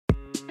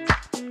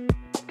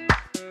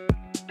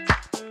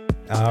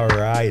All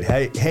right.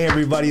 Hey,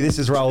 everybody. This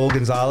is Raul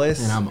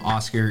Gonzalez. And I'm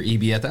Oscar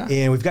Ibieta.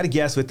 And we've got a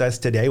guest with us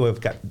today.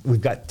 We've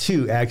got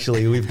two,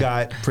 actually. We've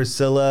got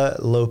Priscilla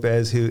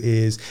Lopez, who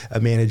is a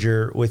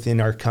manager within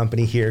our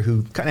company here,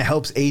 who kind of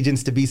helps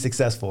agents to be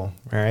successful.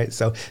 All right.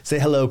 So say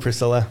hello,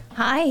 Priscilla.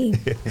 Hi.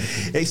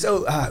 Hey,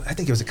 so I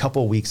think it was a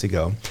couple of weeks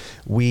ago,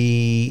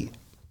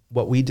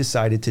 what we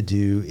decided to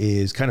do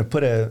is kind of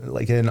put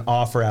an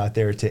offer out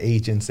there to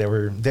agents that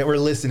were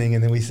listening,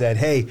 and then we said,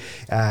 hey,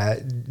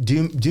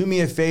 do me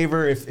a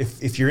favor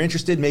if you're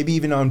interested, maybe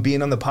even on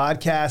being on the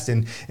podcast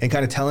and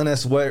kind of telling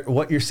us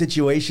what your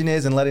situation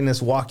is and letting us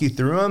walk you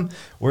through them.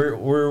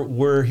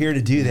 We're here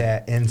to do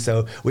that. And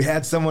so we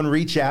had someone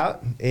reach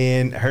out,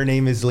 and her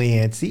name is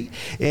Leancy.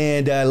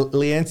 And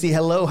Leancy,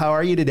 hello, how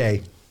are you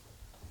today?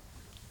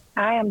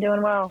 Hi, I'm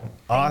doing well.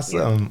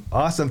 Awesome.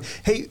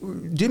 Hey,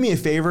 do me a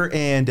favor,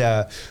 and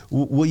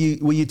will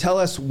you tell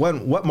us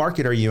what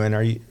market are you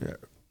in?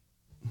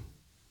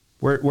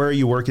 Where are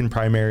you working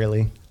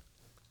primarily?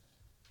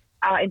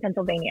 In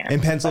Pennsylvania.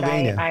 In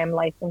Pennsylvania. I am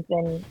licensed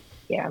in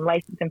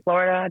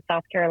Florida,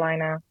 South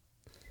Carolina,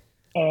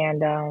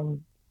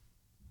 and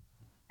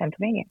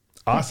Pennsylvania.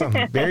 Awesome.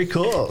 Very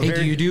cool. Hey,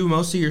 do you do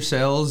most of your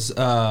sales?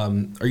 Are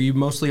you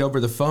mostly over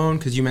the phone?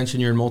 Because you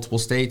mentioned you're in multiple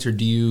states, or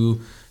do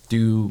you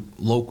do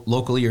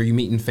locally? Are you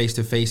meeting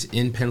face-to-face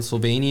in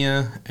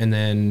Pennsylvania and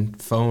then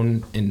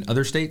phone in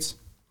other states?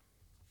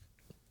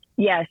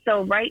 Yeah,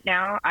 so right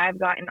now I've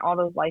gotten all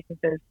those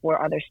licenses for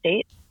other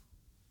states,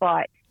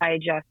 but I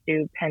just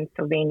do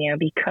Pennsylvania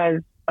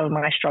because of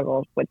my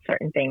struggles with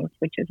certain things,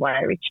 which is why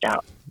I reached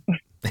out.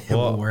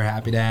 Well, we're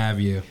happy to have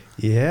you.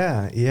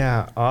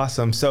 Yeah.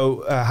 Awesome.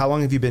 So how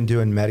long have you been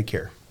doing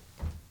Medicare?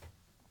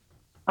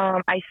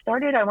 I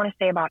started, I want to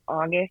say about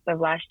August of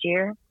last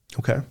year.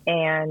 Okay.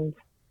 And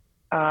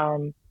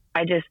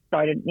I just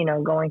started,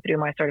 going through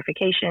my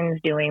certifications,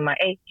 doing my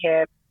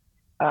AHIP,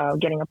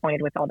 getting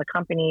appointed with all the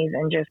companies,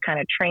 and just kind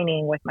of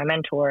training with my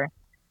mentor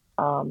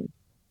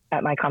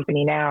at my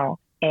company now.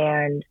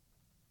 And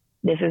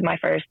this is my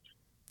first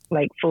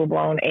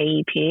full-blown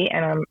AEP,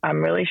 and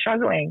I'm really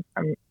struggling.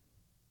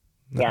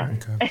 Yeah.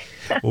 Okay.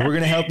 Well, we're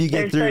gonna help you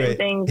get through it. There's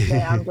certain things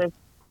that I'm just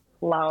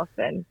lost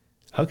in.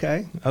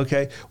 Okay.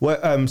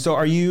 What? So,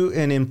 are you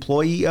an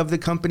employee of the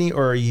company,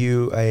 or are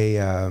you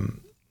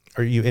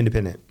are you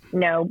independent?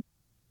 No,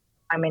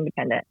 I'm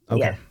independent. Okay.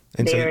 Yes.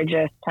 And they're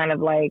just kind of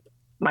like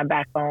my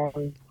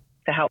backbone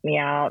to help me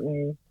out,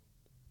 and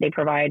they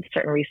provide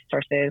certain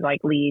resources like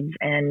leads,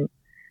 and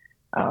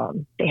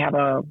they have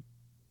a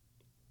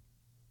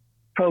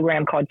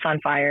program called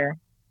Sunfire,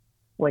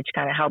 which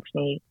kind of helps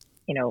me,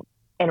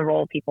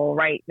 enroll people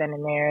right then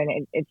and there.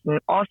 And it's an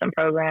awesome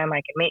program. I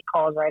can make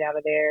calls right out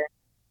of there.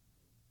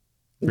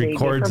 They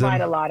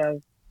provide a lot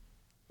of,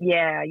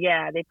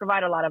 they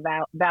provide a lot of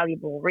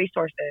valuable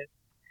resources.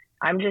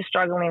 I'm just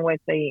struggling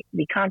with the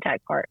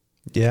contact part.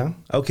 Yeah.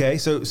 Okay.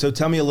 So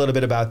tell me a little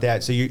bit about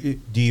that. So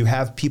do you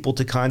have people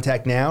to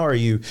contact now, or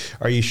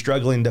are you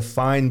struggling to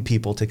find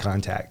people to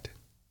contact?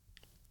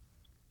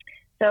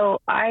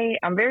 So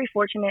I'm very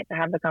fortunate to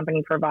have the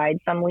company provide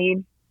some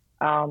leads.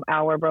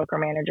 Our broker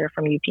manager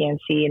from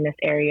UPNC in this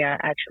area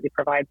actually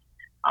provides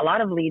a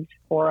lot of leads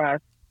for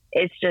us.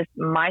 It's just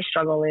my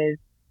struggle is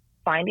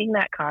finding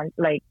that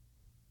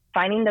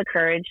finding the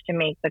courage to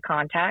make the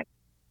contact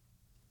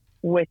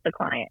with the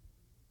client.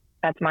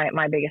 That's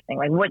my biggest thing.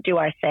 What do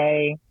I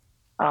say?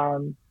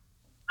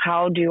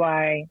 How do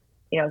I,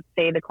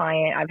 say the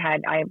client? I've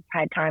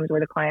had times where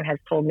the client has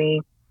told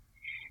me,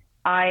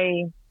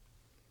 I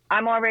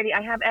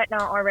have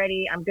Aetna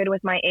already. I'm good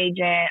with my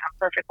agent. I'm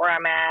perfect where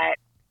I'm at.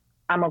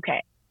 I'm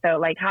okay.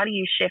 So how do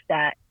you shift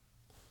that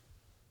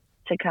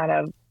to kind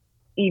of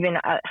even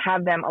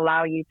have them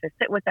allow you to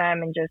sit with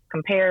them and just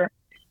compare,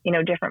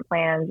 different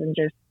plans and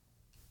just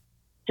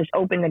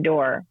open the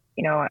door.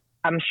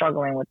 I'm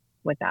struggling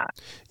with that.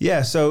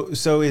 Yeah. So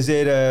is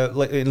it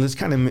let's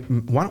kind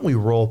of, why don't we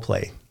role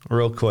play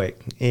real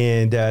quick?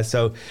 And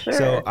Sure.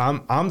 So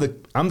I'm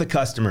the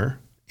customer,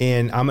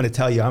 and I'm going to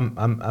tell you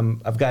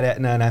I've got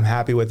Aetna and I'm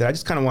happy with it. I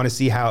just kind of want to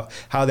see how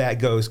that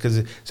goes,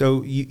 because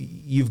so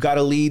you've got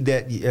a lead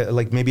that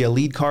maybe a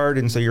lead card,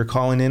 and so you're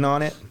calling in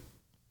on it.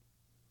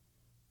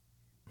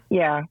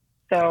 Yeah.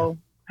 So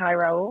hi,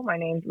 Raul. My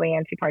name's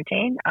Leancy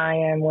Partain. I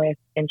am with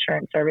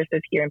Insurance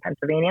Services here in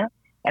Pennsylvania,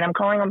 and I'm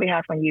calling on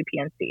behalf of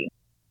UPNC.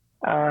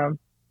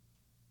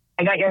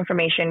 I got your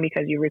information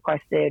because you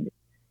requested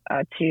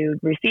to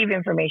receive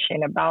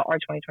information about our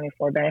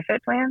 2024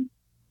 benefit plan,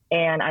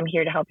 and I'm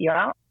here to help you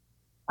out.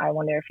 I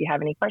wonder if you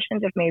have any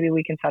questions, if maybe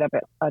we can set up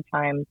a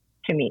time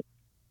to meet.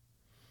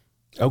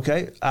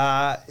 Okay.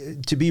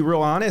 To be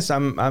real honest,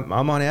 I'm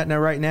on Aetna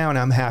right now, and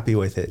I'm happy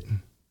with it.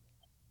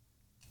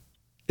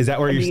 Is that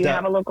where you're stuck? Do you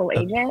have a local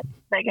agent?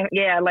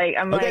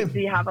 Do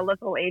you have a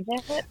local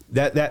agent?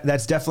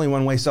 That's definitely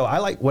one way. So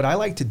what I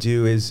like to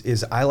do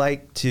is I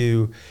like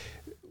to,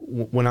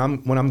 when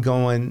I'm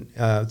going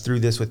through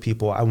this with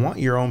people, I want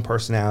your own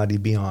personality to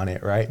be on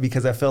it, right?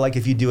 Because I feel like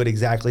if you do it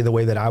exactly the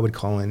way that I would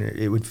call in,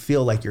 it would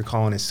feel like you're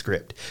calling a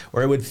script,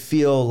 or it would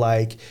feel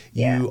like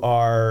you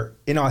are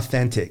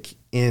inauthentic.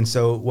 And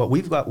so what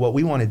we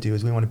want to do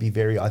is we want to be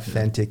very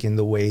authentic in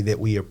the way that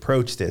we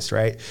approach this,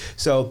 right?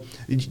 So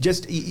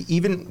just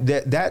even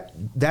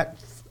that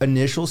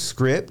initial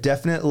script,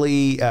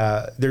 definitely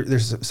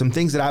there's some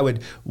things that I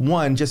would,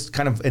 one, just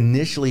kind of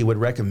initially would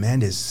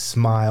recommend is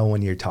smile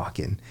when you're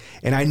talking.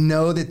 And I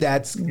know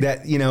that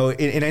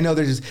and I know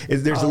there's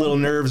a little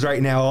nerves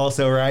right now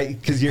also, right?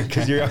 Because you're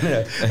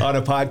on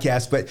a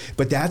podcast,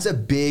 but that's a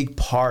big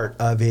part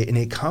of it, and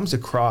it comes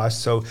across.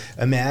 So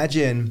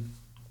imagine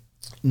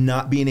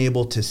not being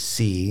able to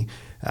see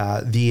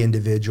the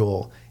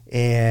individual,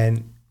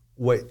 and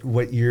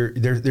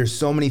there's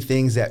so many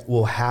things that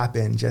will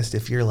happen just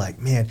if you're like,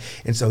 man.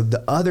 And so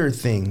the other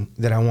thing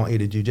that I want you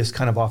to do, just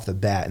kind of off the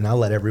bat, and I'll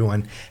let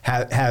everyone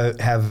have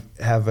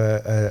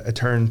a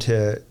turn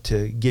to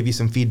give you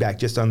some feedback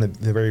just on the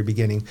very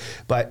beginning,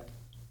 but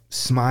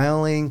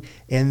smiling,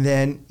 and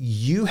then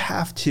you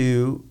have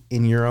to,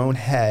 in your own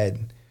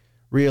head,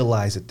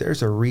 realize that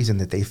there's a reason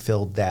that they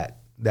filled that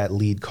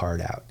lead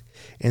card out.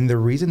 And the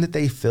reason that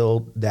they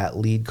filled that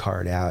lead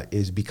card out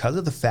is because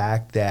of the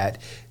fact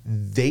that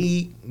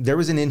there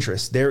was an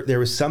interest. There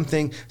was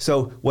something.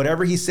 So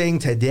whatever he's saying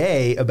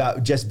today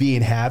about just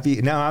being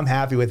happy, now I'm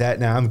happy with that,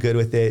 now I'm good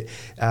with it.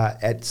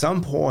 At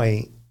some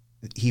point,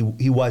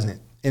 he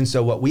wasn't. And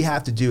so what we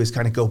have to do is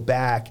kind of go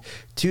back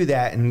to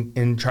that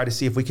and try to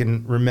see if we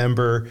can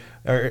remember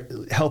or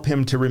help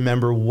him to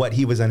remember what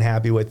he was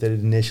unhappy with that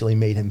initially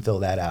made him fill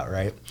that out,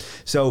 right?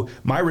 So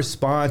my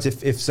response,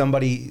 if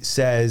somebody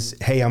says,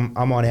 hey, I'm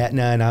on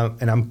Aetna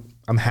and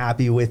I'm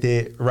happy with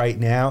it right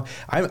now,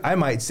 I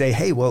might say,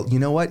 hey, well, you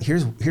know what?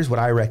 Here's what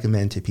I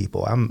recommend to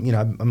people. I'm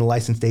a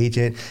licensed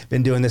agent,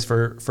 been doing this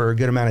for a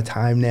good amount of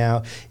time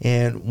now.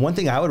 And one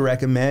thing I would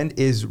recommend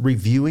is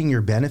reviewing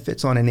your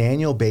benefits on an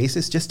annual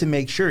basis, just to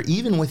make sure,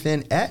 even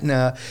within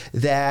Aetna,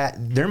 that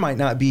there might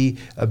not be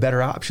a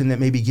better option that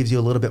maybe gives you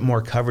a little bit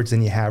more coverage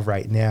than you have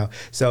right now.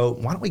 So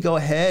why don't we go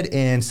ahead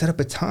and set up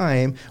a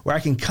time where I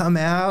can come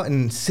out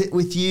and sit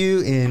with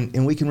you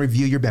and we can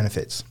review your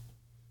benefits.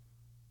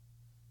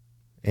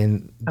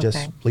 And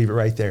just leave it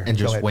right there. And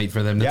just wait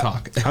for them to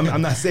talk.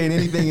 I'm not saying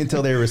anything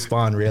until they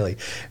respond, really.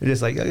 They're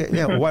just like, okay,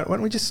 yeah, why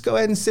don't we just go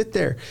ahead and sit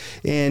there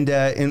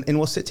and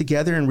we'll sit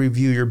together and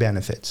review your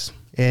benefits.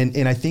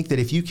 And I think that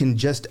if you can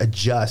just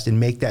adjust and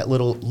make that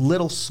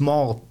little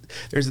small,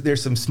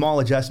 there's some small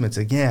adjustments,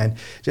 again,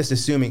 just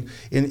assuming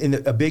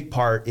a big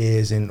part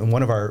is in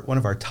one of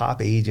our top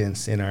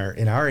agents in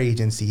our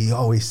agency, he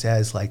always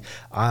says, like,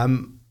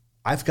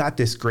 I've got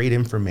this great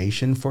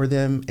information for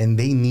them and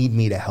they need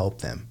me to help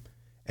them.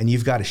 And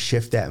you've got to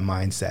shift that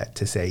mindset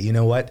to say, you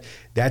know what,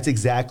 that's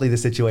exactly the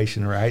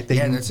situation, right?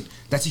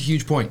 That's a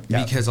huge point,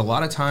 because a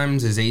lot of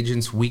times as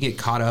agents, we get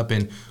caught up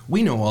in,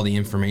 we know all the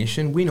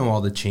information, we know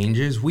all the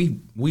changes, we've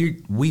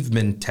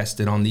been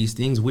tested on these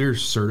things, we're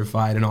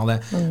certified and all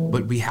that,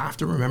 but we have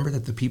to remember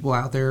that the people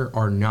out there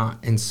are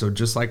not. And so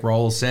just like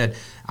Raul said,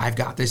 I've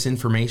got this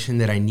information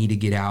that I need to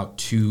get out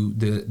to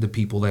the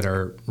people that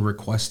are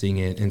requesting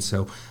it. And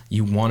so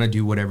you want to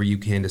do whatever you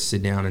can to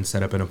sit down and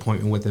set up an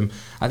appointment with them.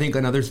 I think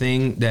another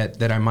thing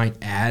that I might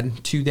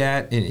add to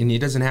that, and it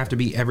doesn't have to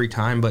be every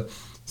time, but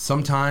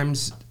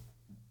sometimes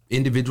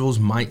individuals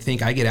might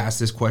think, I get asked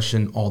this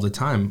question all the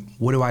time,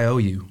 what do I owe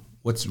you?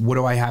 What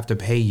do I have to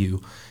pay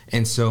you?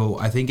 And so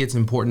I think it's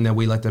important that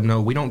we let them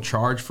know we don't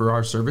charge for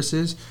our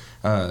services.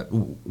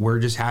 We're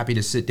just happy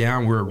to sit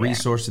down. We're a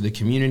resource to the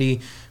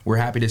community. We're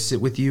happy to sit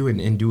with you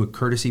and do a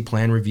courtesy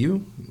plan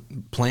review.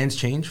 Plans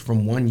change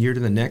from one year to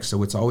the next,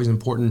 so it's always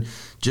important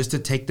just to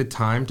take the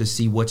time to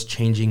see what's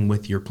changing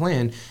with your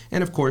plan.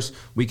 And of course,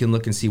 we can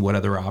look and see what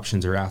other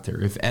options are out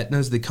there. If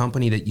Aetna's the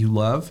company that you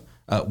love,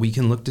 we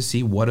can look to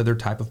see what other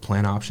type of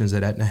plan options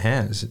that Aetna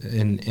has.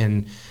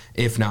 And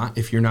if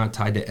you're not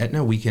tied to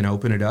Aetna, we can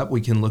open it up. We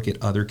can look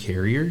at other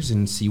carriers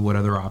and see what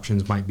other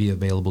options might be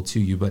available to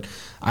you. But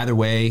either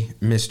way,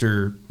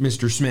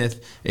 Mr.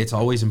 Smith, it's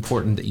always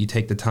important that you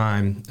take the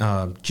time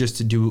just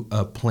to do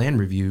a plan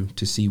review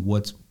to see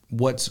what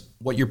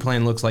your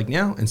plan looks like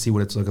now and see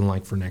what it's looking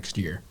like for next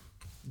year.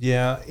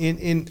 Yeah,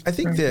 and I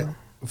think that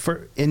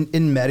in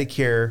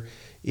Medicare,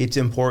 it's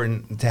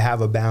important to have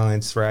a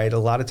balance, right? A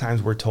lot of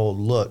times we're told,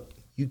 look,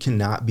 you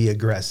cannot be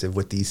aggressive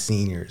with these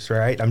seniors,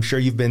 right? I'm sure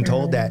you've been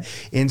told that.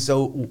 And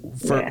so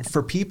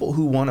for people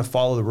who want to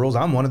follow the rules,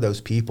 I'm one of those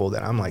people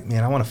that I'm like,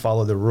 man, I want to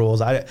follow the rules.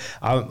 I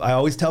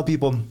always tell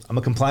people I'm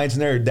a compliance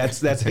nerd.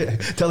 That's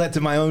tell that to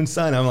my own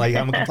son. I'm like,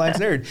 I'm a compliance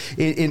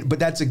nerd. But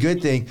that's a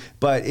good thing.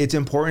 But it's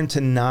important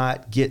to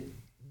not get,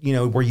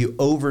 where you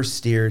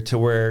oversteer to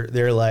where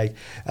they're like,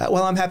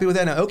 well, I'm happy with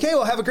that now. Okay,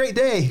 well, have a great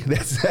day.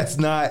 That's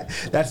not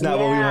what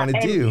we want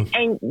to do.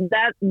 And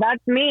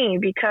that's me,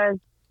 because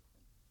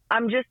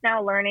I'm just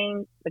now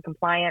learning the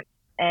compliance.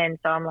 And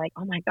so I'm like,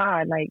 oh my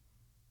God, like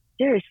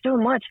there is so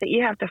much that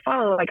you have to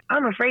follow. Like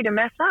I'm afraid to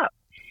mess up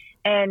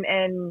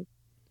and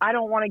I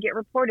don't want to get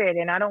reported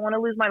and I don't want to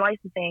lose my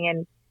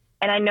licensing.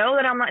 And I know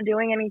that I'm not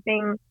doing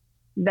anything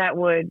that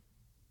would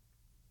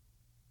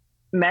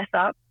mess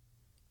up,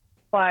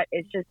 but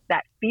it's just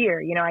that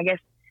fear, I guess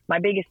my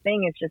biggest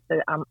thing is just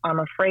that I'm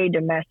afraid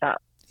to mess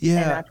up.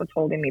 Yeah. And that's what's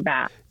holding me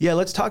back. Yeah,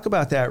 let's talk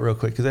about that real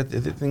quick, because I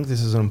think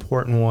this is an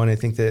important one. I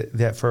think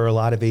that for a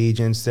lot of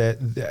agents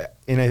and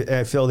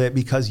I feel that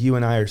because you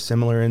and I are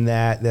similar in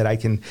that I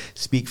can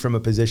speak from a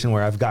position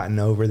where I've gotten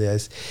over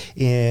this.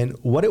 And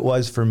what it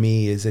was for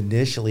me is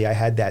initially I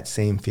had that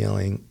same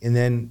feeling. And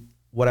then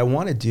what I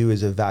want to do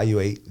is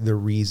evaluate the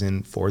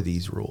reason for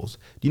these rules.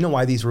 Do you know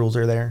why these rules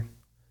are there?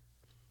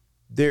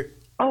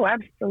 Oh,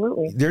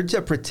 absolutely. They're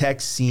to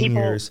protect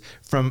seniors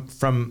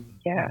from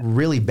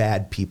really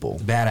bad people,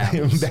 bad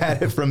apples,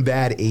 from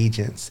bad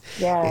agents.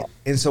 Yeah.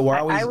 And so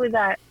I was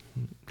at.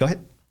 Go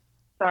ahead.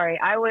 Sorry,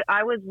 I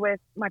was with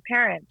my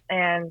parents,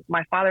 and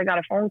my father got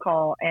a phone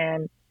call,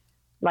 and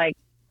like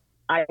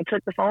I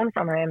took the phone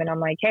from him, and I'm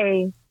like,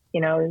 hey,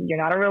 you're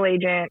not a real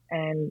agent,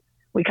 and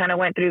we kind of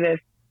went through this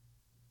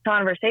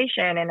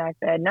conversation, and I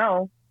said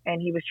no,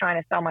 and he was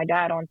trying to sell my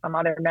dad on some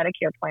other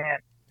Medicare plan.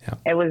 Yeah.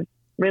 It was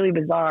really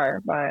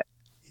bizarre, but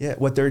yeah,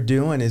 what they're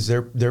doing is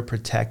they're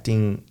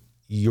protecting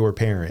your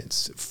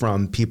parents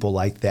from people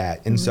like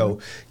that. And so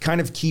kind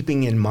of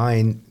keeping in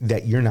mind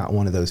that you're not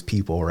one of those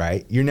people,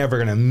 right? You're never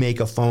going to make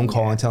a phone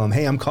call and tell them,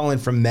 hey, I'm calling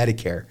from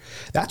Medicare.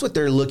 That's what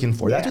they're looking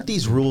for. That's what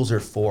these rules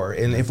are for.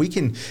 And if we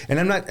can, and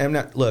I'm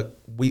not, look,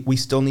 we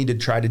still need to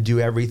try to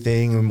do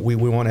everything. And we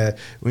want to,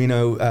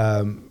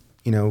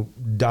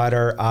 dot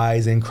our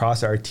I's and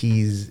cross our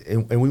T's,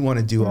 and we want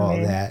to do all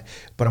of that.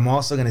 But I'm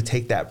also going to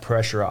take that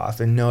pressure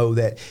off and know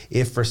that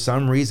if for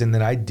some reason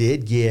that I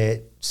did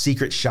get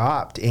secret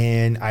shopped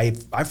and I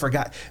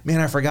forgot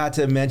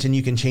to mention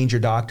you can change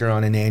your doctor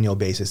on an annual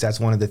basis. That's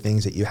one of the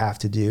things that you have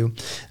to do.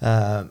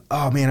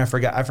 I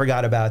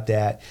forgot about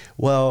that.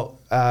 Well,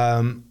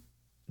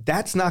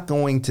 that's not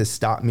going to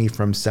stop me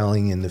from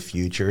selling in the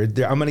future.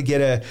 I'm going to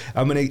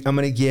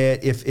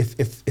get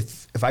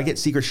if I get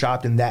secret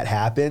shopped and that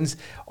happens,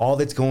 all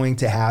that's going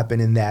to happen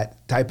in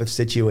that type of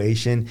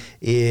situation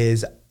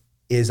is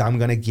I'm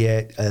going to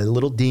get a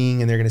little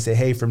ding, and they're going to say,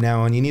 hey, from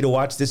now on, you need to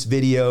watch this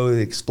video.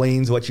 It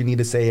explains what you need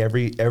to say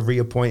every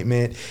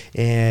appointment,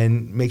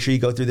 and make sure you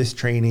go through this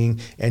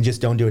training, and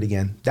just don't do it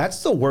again.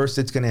 That's the worst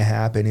that's going to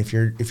happen if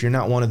you're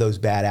not one of those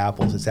bad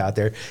apples that's out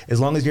there. As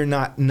long as you're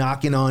not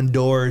knocking on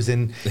doors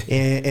and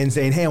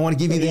saying, hey, I want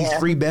to give you these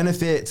free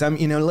benefits. Let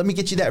me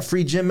get you that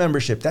free gym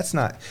membership. That's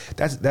not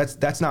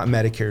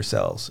Medicare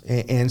sales.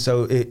 And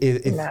so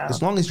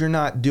as long as you're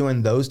not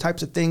doing those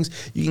types of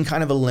things, you can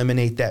kind of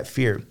eliminate that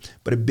fear.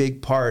 But a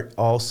big part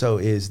also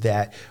is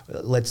that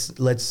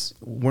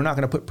we're not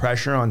going to put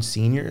pressure on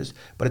seniors,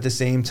 but at the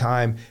same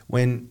time,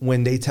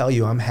 when they tell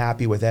you I'm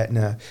happy with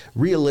Aetna,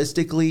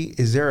 realistically,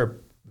 is there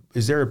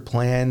a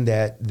plan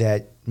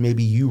that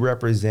maybe you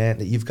represent,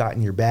 that you've got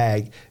in your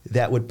bag,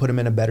 that would put them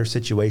in a better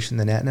situation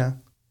than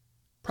Aetna?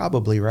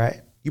 Probably,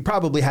 right? You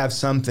probably have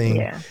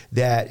something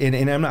that, and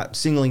I'm not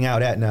singling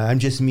out Aetna, I'm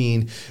just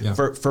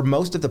for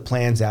most of the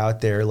plans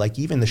out there, like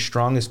even the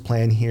strongest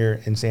plan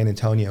here in San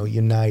Antonio,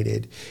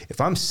 United,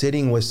 if I'm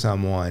sitting with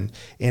someone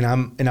and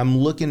I'm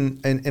looking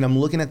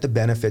at the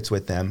benefits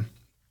with them,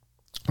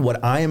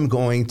 what I am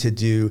going to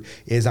do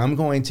is I'm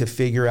going to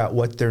figure out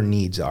what their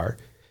needs are.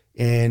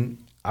 And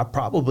I'll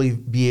probably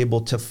be able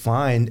to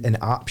find an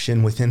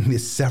option within the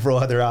several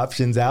other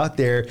options out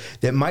there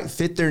that might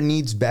fit their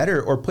needs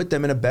better or put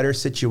them in a better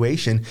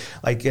situation.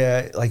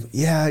 The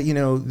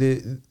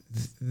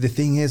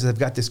thing is, I've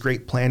got this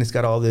great plan. It's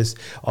got all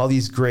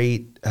these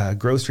great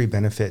grocery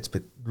benefits,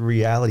 but the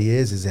reality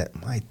is that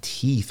my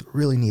teeth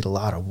really need a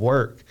lot of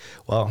work.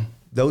 Well,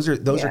 those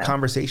are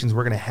conversations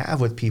we're going to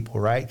have with people,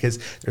 right? Because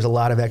there's a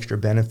lot of extra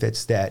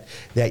benefits that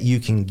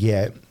you can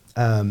get.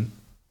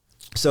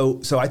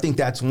 So I think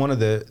that's one of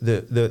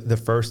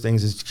the first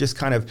things, is just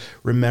kind of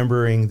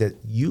remembering that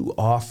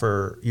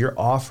you're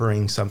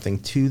offering something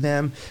to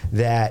them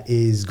that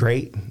is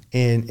great,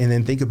 and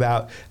then think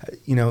about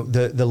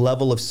the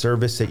level of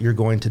service that you're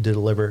going to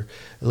deliver.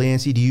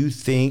 Leancy, do you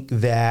think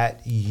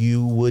that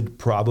you would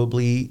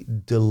probably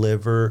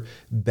deliver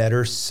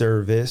better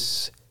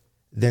service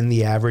than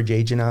the average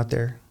agent out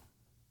there?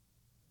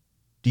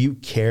 Do you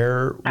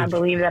care? I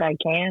believe that I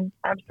can.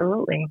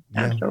 Absolutely.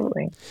 Yeah.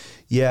 Absolutely.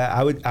 Yeah,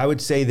 I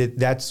would say that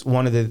that's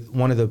one of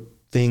the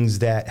things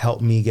that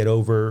helped me get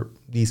over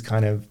these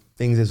kind of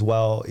things as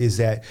well, is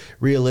that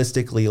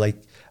realistically, like,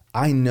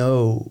 I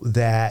know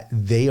that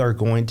they are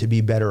going to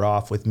be better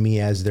off with me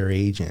as their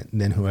agent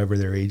than whoever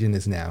their agent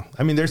is now.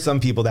 I mean, there's some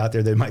people out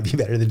there that might be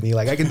better than me.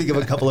 Like, I can think of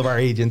a couple of our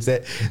agents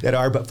that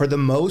are, but for the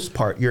most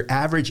part, your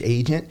average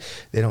agent,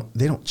 they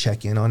don't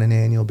check in on an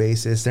annual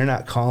basis. They're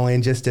not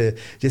calling just to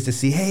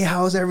see, hey,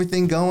 how's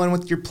everything going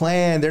with your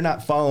plan? They're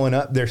not following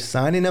up. They're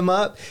signing them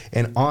up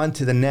and on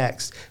to the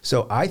next.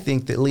 So I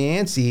think that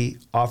Leancy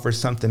offers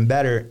something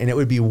better, and it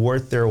would be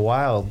worth their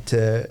while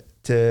to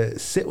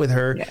sit with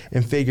her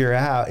and figure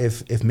out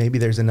if maybe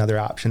there's another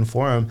option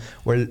for them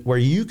where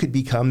you could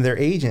become their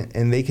agent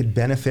and they could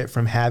benefit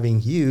from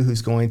having you,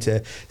 who's going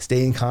to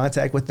stay in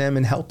contact with them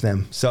and help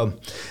them. So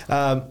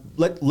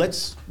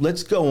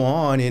let's go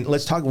on and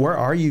let's talk. Where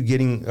are you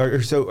getting,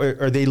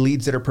 are they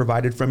leads that are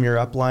provided from your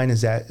upline?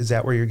 Is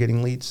that where you're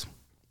getting leads?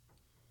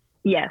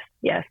 Yes.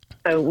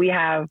 So we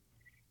have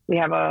we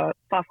have a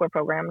software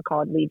program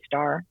called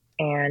LeadStar,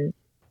 and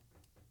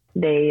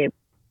they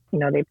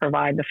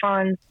provide the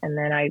funds, and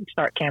then I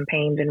start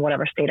campaigns in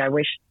whatever state I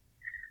wish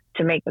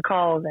to make the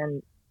calls,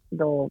 and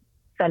they'll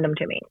send them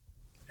to me.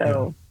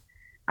 So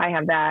I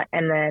have that.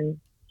 And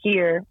then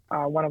here,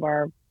 one of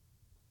our,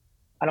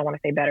 I don't want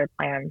to say better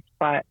plans,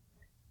 but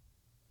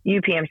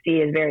UPMC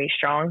is very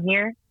strong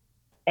here.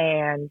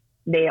 And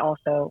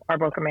our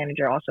broker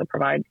manager also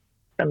provides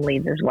some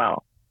leads as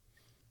well.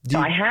 So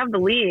I have the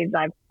leads.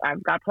 I've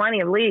got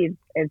plenty of leads.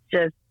 It's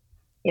just,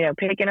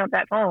 picking up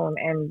that phone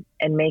and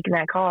making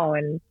that call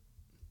and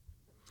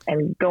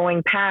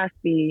going past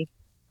the,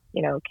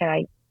 can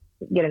I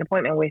get an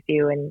appointment with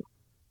you? And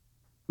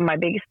my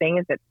biggest thing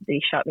is that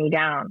they shut me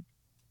down,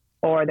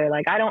 or they're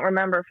like, I don't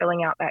remember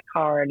filling out that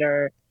card,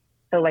 or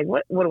so like,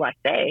 what do I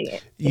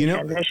say in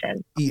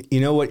transition?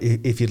 You know what,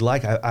 if you'd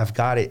like, I've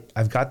got it.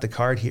 I've got the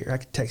card here. I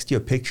could text you a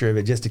picture of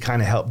it just to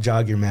kind of help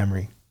jog your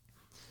memory.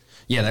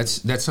 Yeah,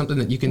 that's something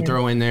that you can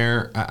throw in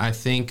there. I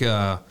think,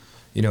 whenever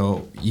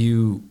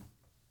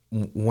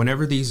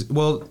are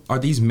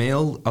these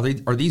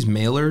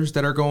mailers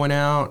that are going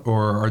out,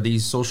 or are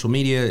these social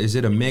media? Is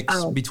it a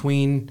mix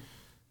between?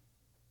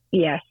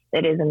 Yes,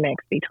 it is a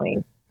mix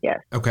between. Yes.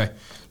 Okay.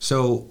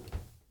 So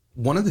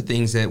one of the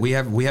things that we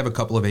have a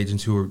couple of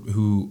agents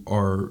who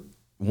are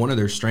one of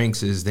their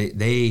strengths is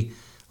they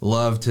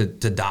love to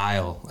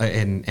dial.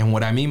 And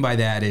what I mean by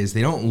that is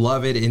they don't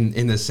love it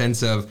in the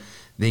sense of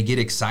they get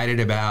excited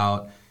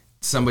about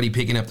somebody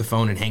picking up the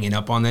phone and hanging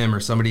up on them, or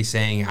somebody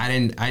saying,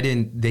 I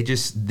didn't,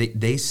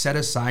 they set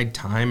aside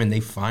time and they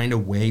find a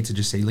way to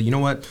just say, you know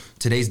what,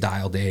 today's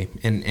dial day.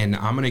 And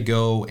I'm going to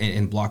go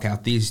and block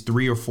out these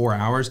 3 or 4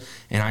 hours,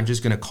 and I'm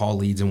just going to call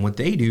leads. And what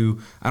they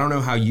do, I don't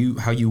know how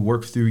you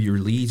work through your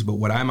leads, but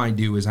what I might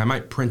do is I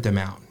might print them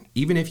out.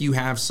 Even if you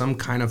have some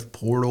kind of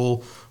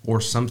portal or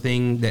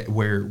something that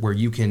where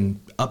you can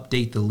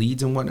update the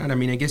leads and whatnot. I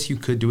mean, I guess you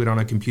could do it on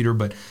a computer,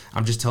 but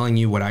I'm just telling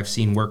you what I've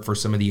seen work for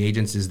some of the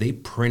agents is they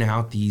print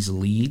out these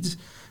leads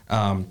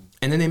and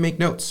then they make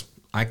notes.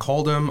 I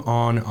called them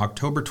on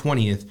October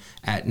 20th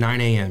at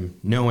 9 a.m.,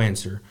 no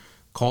answer.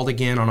 Called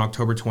again on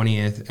October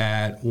 20th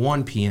at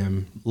 1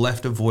 p.m.,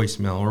 left a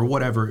voicemail or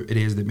whatever it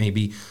is that may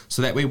be.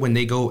 So that way when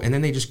they go, and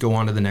then they just go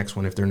on to the next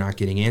one if they're not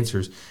getting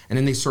answers. And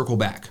then they circle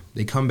back.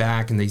 They come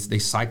back and they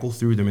cycle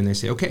through them and they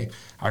say, okay,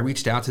 I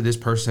reached out to this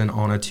person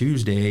on a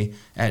Tuesday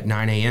at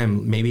 9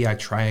 a.m. Maybe I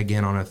try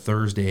again on a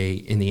Thursday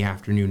in the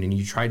afternoon. And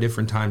you try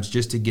different times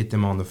just to get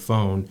them on the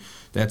phone.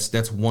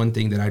 That's one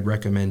thing that I'd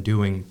recommend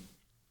doing.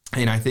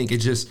 And I think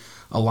it's just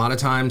a lot of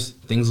times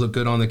things look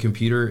good on the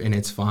computer and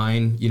it's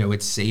fine,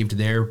 it's saved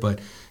there. But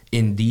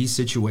in these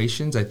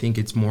situations, I think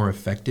it's more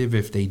effective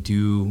if they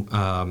do,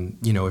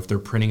 if they're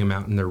printing them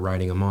out and they're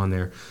writing them on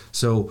there.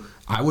 So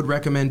I would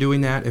recommend doing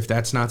that if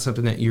that's not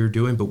something that you're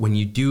doing. But when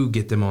you do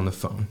get them on the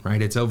phone,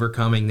 right, it's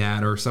overcoming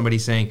that, or somebody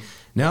saying,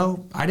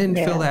 no, I didn't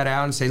fill that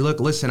out, and say,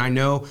 look, listen, I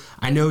know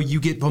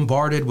you get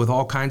bombarded with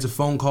all kinds of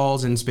phone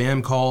calls and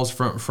spam calls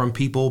from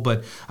people,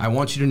 but I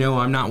want you to know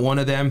I'm not one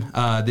of them.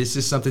 This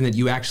is something that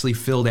you actually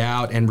filled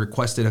out and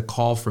requested a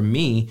call from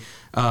me.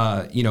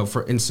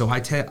 And so I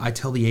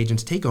tell the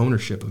agents, take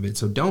ownership of it.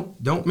 So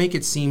don't make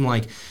it seem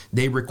like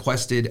they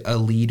requested a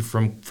lead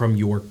from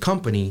your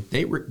company.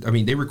 They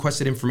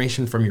requested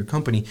information from your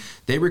company.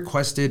 They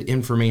requested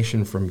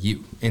information from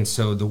you. And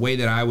so the way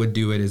that I would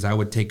do it is I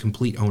would take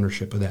complete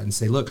ownership of that and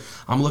say, look,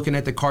 I'm looking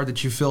at the card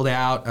that you filled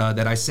out,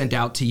 that I sent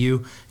out to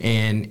you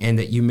and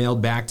that you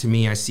mailed back to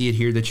me. I see it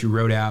here that you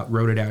wrote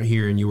it out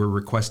here, and you were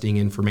requesting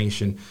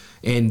information,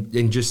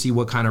 and just see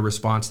what kind of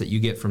response that you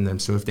get from them.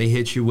 So if they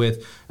hit you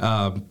with,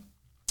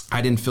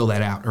 I didn't fill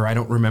that out, or I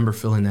don't remember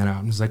filling that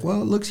out. And it's like,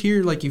 well, it looks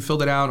here like you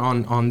filled it out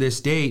on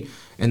this date.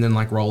 And then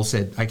like Raul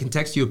said, I can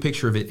text you a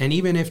picture of it. And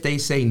even if they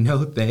say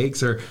no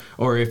thanks, or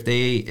if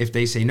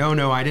they say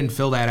no, I didn't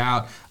fill that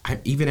out,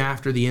 even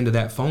after the end of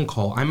that phone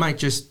call, I might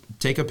just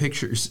take a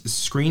picture,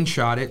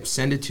 screenshot it,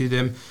 send it to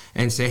them,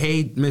 and say,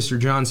 hey, Mr.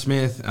 John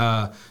Smith,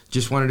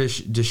 just wanted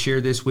to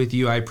share this with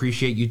you. I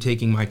appreciate you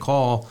taking my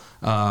call.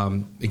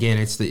 Again,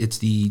 it's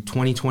the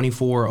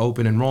 2024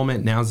 open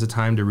enrollment. Now's the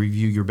time to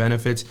review your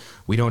benefits.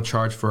 We don't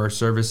charge for our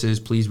services.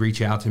 Please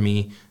reach out to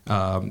me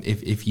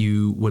if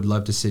you would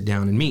love to sit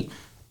down and meet.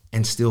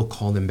 And still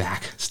call them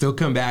back. Still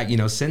come back.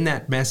 Send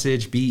that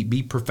message.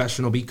 Be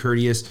professional. Be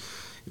courteous.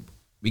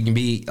 We can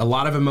be, a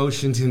lot of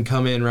emotions can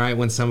come in, right?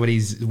 When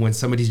somebody's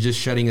just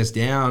shutting us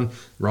down.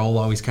 Raul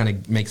always kind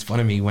of makes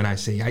fun of me when I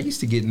say I used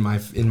to get in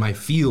my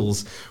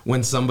feels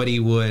when somebody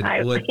would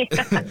like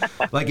it,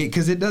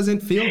 because it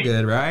doesn't feel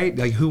good, right?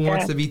 Like, who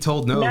wants to be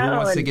told no? Who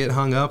wants to get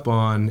hung up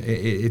on?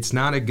 It's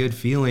not a good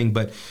feeling,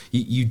 but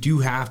you do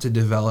have to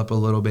develop a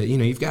little bit.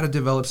 You've got to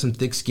develop some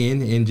thick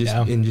skin and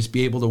just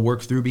be able to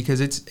work through,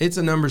 because it's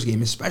a numbers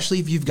game, especially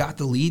if you've got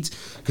the leads.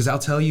 Because I'll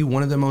tell you,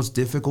 one of the most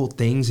difficult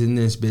things in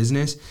this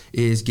business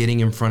is getting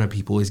in front of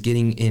people, is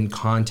getting in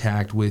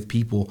contact with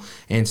people.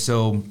 And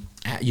so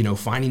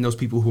finding those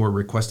people who are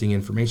requesting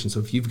information. So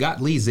if you've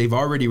got leads, they've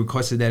already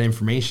requested that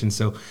information.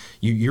 So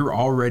you're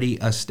already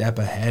a step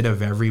ahead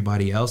of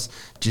everybody else.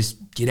 Just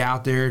get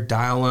out there,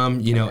 dial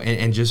them,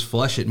 and just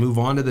flush it. Move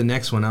on to the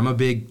next one. I'm a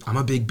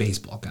big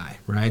baseball guy,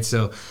 right?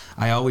 So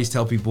I always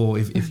tell people,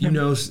 if you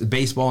know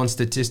baseball and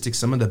statistics,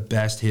 some of the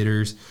best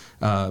hitters,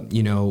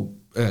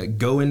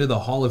 go into the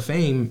Hall of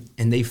Fame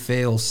and they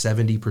fail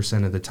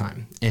 70% of the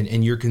time,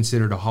 and you're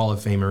considered a Hall of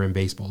Famer in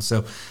baseball.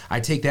 So I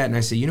take that and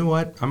I say, you know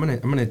what, I'm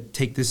gonna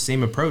take this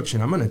same approach,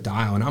 and I'm gonna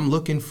dial, and I'm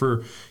looking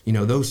for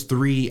those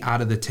 3 out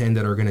of the 10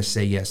 that are gonna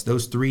say yes,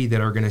 those 3 that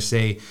are gonna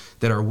say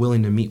that are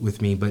willing to meet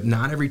with me. But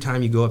not every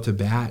time you go up to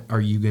bat are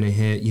you gonna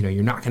hit,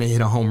 you're not gonna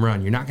hit a home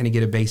run, you're not gonna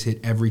get a base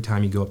hit every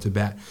time you go up to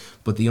bat.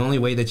 But the only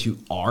way that you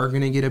are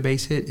going to get a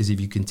base hit is if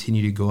you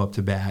continue to go up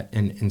to bat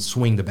and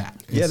swing the bat.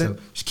 And so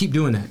just keep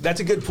doing that. That's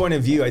a good point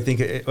of view, I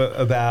think,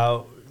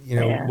 about,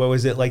 what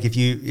was it like if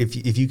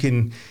you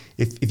can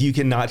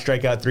not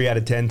strike out 3 out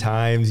of 10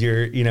 times,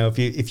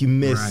 if you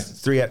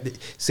miss right. 3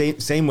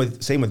 same with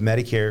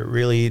Medicare.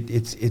 Really,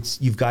 it's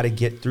you've got to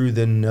get through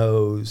the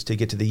no's to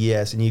get to the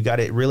yes, and you got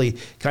to really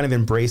kind of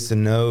embrace the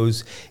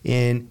no's.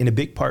 And a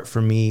big part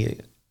for me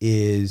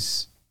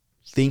is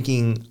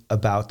thinking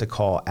about the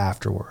call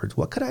afterwards.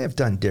 What could I have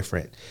done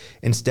different?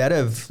 Instead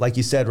of, like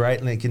you said, right?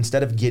 Like,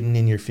 instead of getting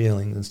in your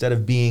feelings, instead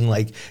of being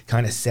like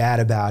kind of sad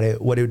about it,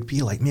 what it would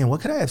be like, man,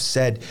 what could I have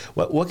said?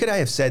 What could I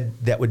have said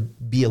that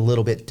would be a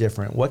little bit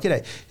different?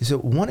 So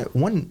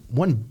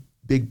one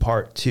big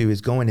part too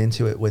is going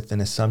into it with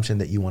an assumption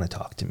that you want to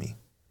talk to me.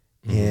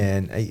 Mm-hmm.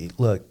 And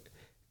look,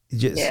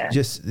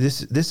 just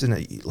this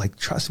isn't like,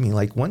 trust me,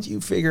 like once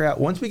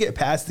we get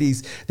past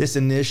this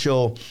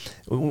initial,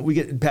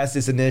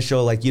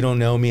 like, you don't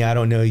know me, I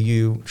don't know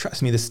you,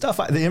 trust me,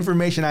 the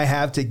information I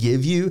have to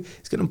give you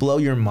is going to blow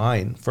your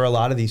mind. For a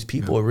lot of these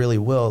people, It really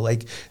will.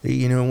 Like,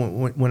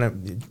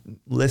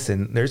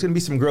 listen, there's going to be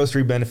some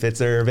grocery benefits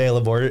that are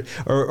available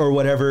or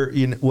whatever,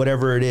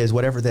 whatever it is,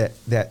 whatever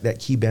that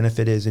key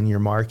benefit is in your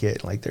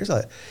market. Like there's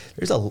a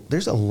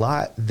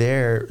lot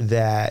there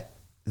that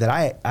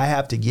I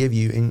have to give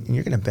you, and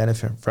you're going to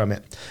benefit from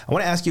it. I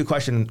want to ask you a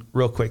question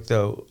real quick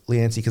though,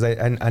 Leancy, because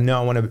I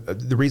know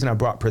the reason I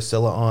brought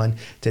Priscilla on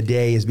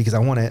today is because I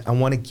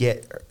want to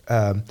get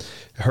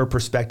her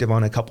perspective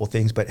on a couple of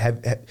things. But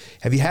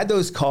have you had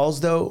those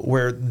calls though,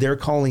 where they're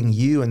calling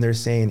you and they're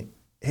saying,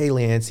 hey,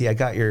 Leancy, I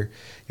got your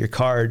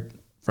card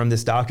from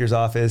this doctor's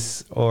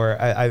office, or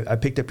I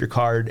picked up your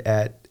card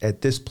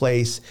at this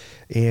place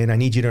and I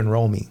need you to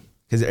enroll me?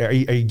 Because are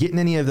you getting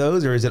any of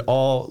those, or is it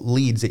all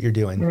leads that you're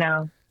doing?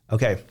 No.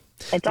 Okay.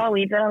 It's all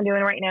leads that I'm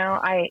doing right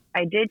now.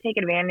 I did take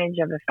advantage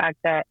of the fact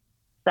that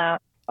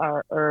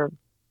or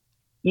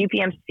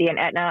UPMC and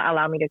Aetna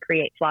allow me to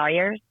create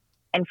flyers.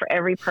 And for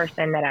every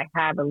person that I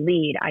have a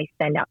lead, I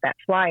send out that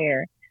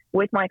flyer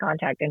with my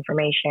contact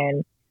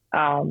information,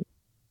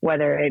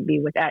 whether it be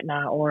with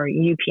Aetna or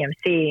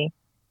UPMC.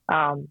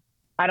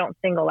 I don't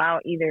single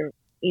out either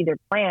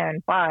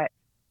plan, but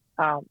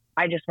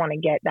I just want to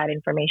get that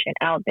information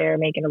out there,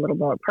 make it a little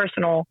more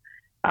personal.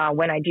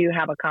 When I do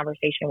have a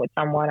conversation with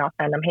someone, I'll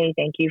send them, hey,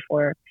 thank you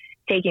for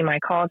taking my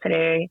call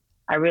today.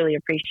 I really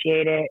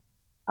appreciate it.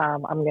 I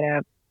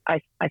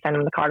send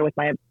them the card with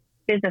my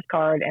business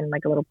card and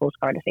like a little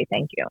postcard to say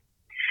thank you.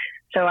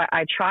 So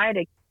I try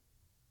to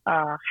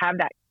have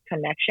that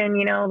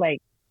connection,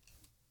 like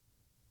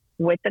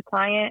with the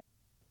client,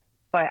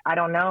 but I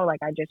don't know,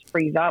 like I just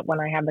freeze up when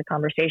I have the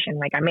conversation.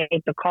 Like I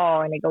make the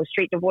call and it goes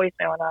straight to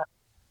voicemail, and I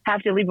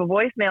have to leave a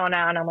voicemail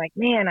now. And I'm like,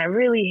 man, I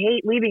really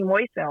hate leaving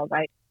voicemails.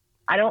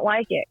 I don't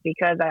like it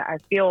because I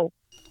feel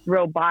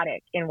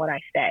robotic in what I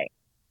say.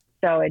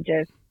 So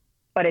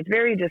but it's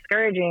very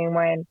discouraging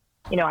when,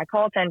 I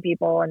call 10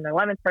 people and the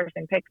 11th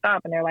person picks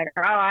up and they're like,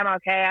 oh, I'm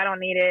okay, I don't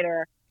need it.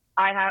 Or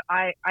I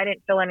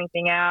didn't fill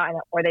anything out,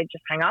 or they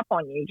just hang up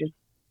on you just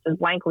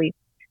blankly.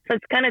 So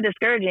it's kind of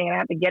discouraging, and I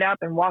have to get up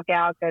and walk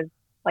out because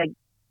like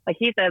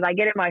he says, I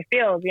get in my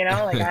feels,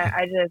 like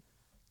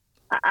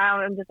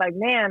I'm just like,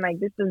 man, like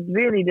this is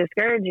really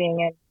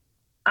discouraging. And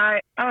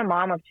I'm a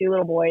mom of 2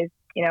 little boys,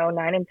 9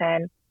 and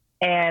 10.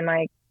 And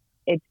like,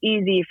 it's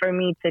easy for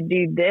me to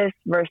do this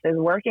versus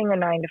working a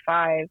 9 to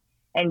 5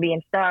 and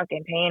being stuck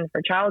and paying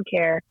for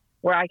childcare,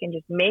 where I can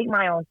just make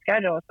my own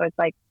schedule. So it's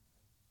like,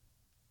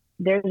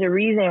 there's a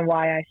reason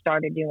why I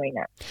started doing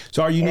that.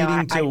 So are you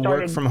needing to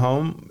work from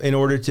home in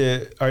order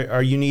to,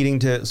 are you needing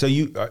to, so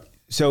you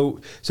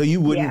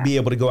wouldn't be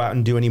able to go out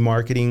and do any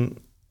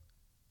marketing?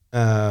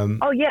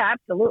 Oh yeah,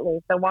 absolutely.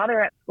 So while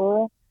they're at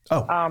school,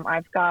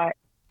 I've got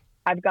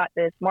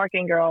this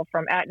marketing girl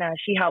from Aetna.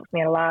 She helps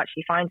me a lot.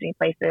 She finds me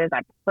places.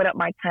 I put up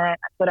my tent.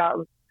 I put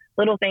out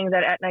little things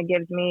that Aetna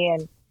gives me,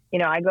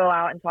 and I go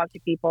out and talk to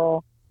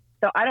people.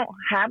 So I don't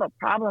have a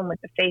problem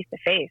with the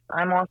face-to-face.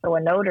 I'm also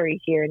a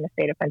notary here in the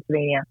state of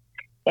Pennsylvania,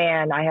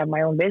 and I have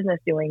my own business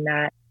doing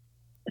that.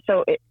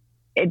 So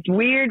it's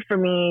weird for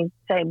me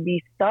to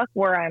be stuck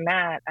where I'm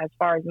at as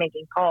far as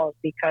making calls,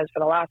 because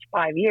for the last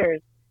 5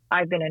 years,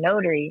 I've been a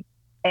notary.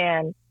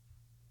 And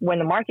when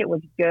the market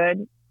was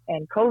good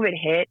and COVID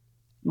hit,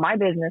 my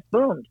business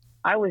boomed.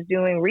 I was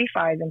doing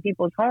refis in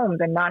people's homes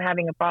and not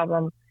having a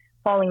problem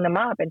calling them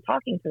up and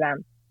talking to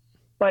them.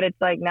 But it's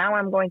like now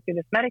I'm going through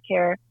this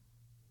Medicare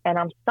and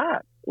I'm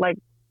stuck. Like,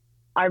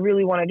 I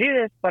really want to do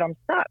this, but I'm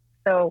stuck.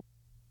 So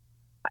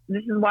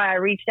this is why I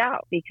reached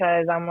out,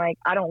 because I'm like,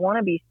 I don't want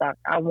to be stuck.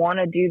 I want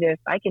to do this.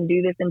 I can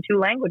do this in 2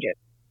 languages.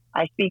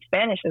 I speak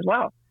Spanish as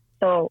well.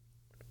 So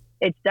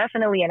it's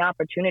definitely an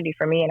opportunity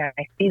for me, and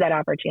I see that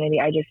opportunity.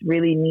 I just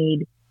really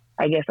need,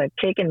 I guess, a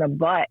kick in the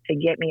butt to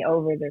get me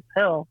over this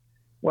hill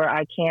where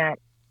I can't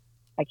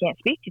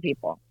speak to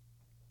people.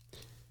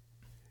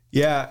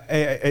 Yeah,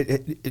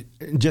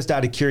 just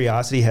out of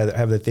curiosity,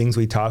 have the things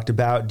we talked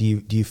about, do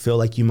you feel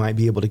like you might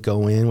be able to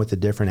go in with a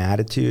different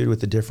attitude,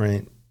 with a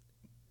different,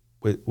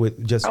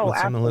 with just with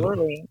some absolutely.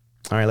 little.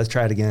 All right, let's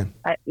try it again.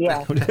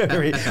 Yeah, we're gonna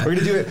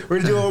do it. We're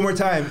gonna do it one more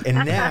time.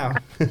 And now,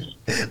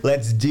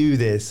 let's do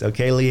this,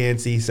 okay,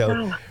 Leancy?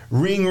 So,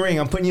 ring, ring.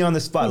 I'm putting you on the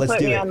spot. Let's do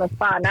it. Put me on the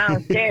spot. Now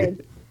I'm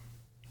scared.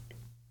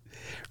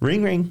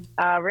 Ring, ring.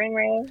 Ring,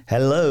 ring.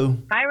 Hello.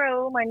 Hi,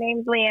 Raul. My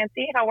name's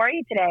Leancy. How are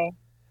you today?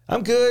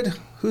 I'm good.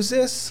 Who's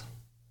this?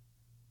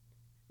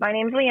 My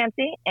name's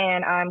Leancy,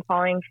 and I'm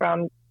calling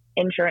from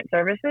Insurance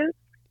Services.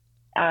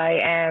 I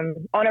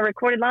am on a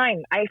recorded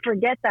line. I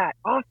forget that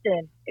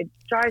often. It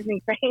drives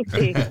me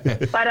crazy.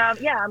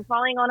 But yeah, I'm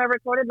calling on a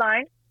recorded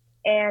line,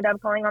 and I'm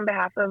calling on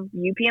behalf of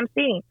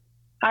UPMC.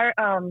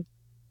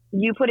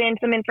 You put in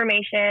some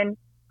information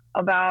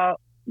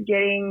about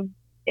getting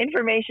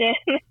information.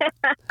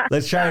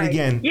 Let's try it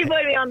again. You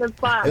put me on the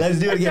spot. Let's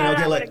do it again.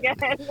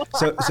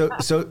 Okay.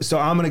 So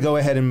I'm going to go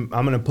ahead and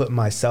I'm going to put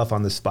myself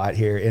on the spot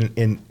here,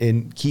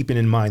 and keeping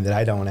in mind that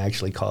I don't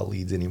actually call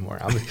leads anymore.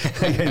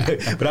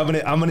 But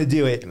I'm going to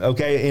do it.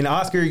 Okay. And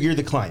Oscar, you're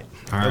the client.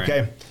 All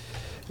right.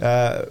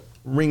 Okay.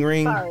 Ring,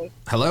 ring. Sorry.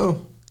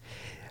 Hello.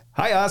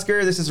 Hi,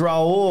 Oscar. This is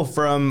Raul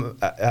from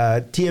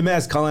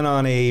TMS calling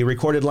on a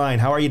recorded line.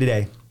 How are you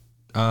today?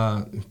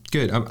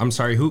 Good. I'm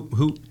sorry.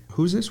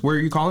 Who's this? Where are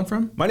you calling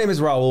from? My name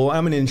is Raul.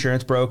 I'm an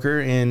insurance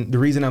broker, and the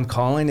reason I'm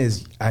calling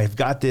is I've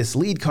got this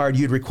lead card.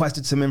 You'd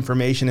requested some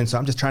information, and so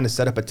I'm just trying to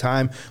set up a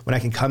time when I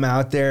can come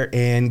out there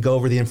and go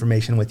over the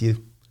information with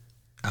you.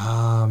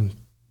 I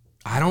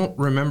don't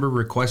remember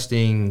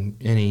requesting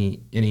any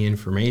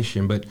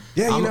information, but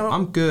yeah,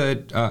 I'm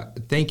good.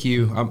 Thank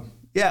you.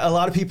 Yeah, a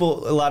lot of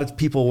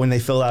people, when they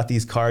fill out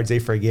these cards, they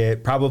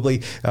forget.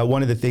 Probably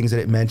one of the things that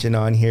it mentioned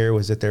on here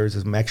was that there was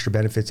some extra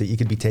benefits that you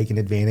could be taking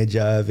advantage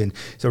of. And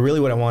so really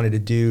what I wanted to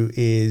do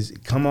is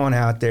come on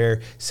out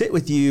there, sit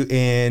with you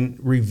and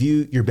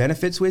review your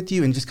benefits with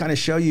you and just kind of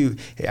show you,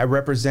 hey,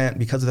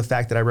 because of the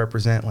fact that I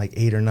represent like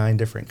 8 or 9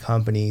 different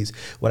companies,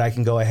 what I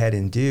can go ahead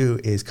and do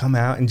is come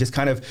out and just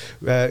kind of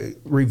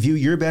review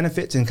your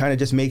benefits and kind of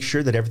just make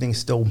sure that everything's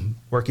still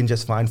working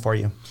just fine for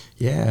you.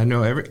 Yeah,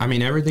 no,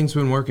 everything's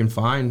been working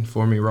fine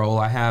for me, Raul.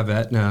 I have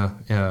Aetna,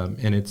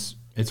 and it's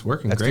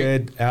working That's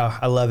great. Good.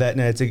 I love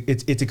Aetna.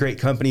 It's a great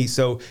company.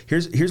 So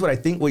here's what I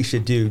think we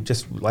should do.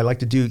 Just I like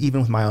to do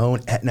even with my own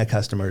Aetna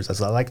customers, is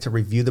I like to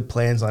review the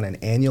plans on an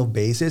annual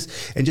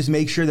basis and just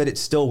make sure that it's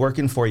still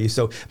working for you.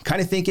 So I'm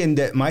kind of thinking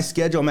that my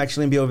schedule, I'm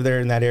actually gonna be over there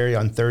in that area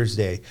on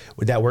Thursday.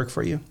 Would that work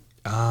for you?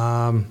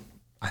 I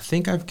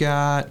think I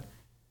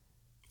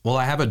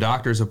have a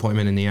doctor's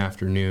appointment in the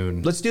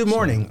afternoon. Let's do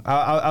morning. So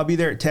I'll be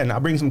there at 10. I'll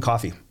bring some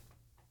coffee.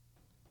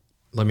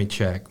 Let me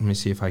check. Let me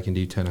see if I can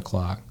do 10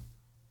 o'clock.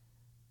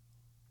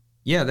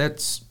 Yeah,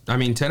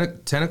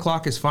 10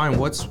 o'clock is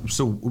fine.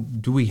 So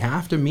do we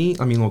have to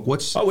meet? I mean, look, we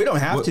don't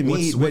have to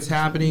meet. What's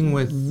happening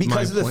with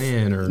my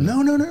plan?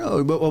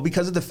 No. Well,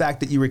 because of the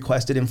fact that you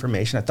requested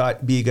information, I thought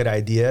it'd be a good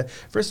idea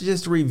for us to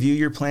just review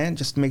your plan,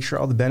 just to make sure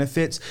all the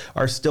benefits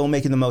are still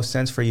making the most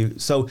sense for you.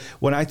 So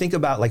when I think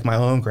about like my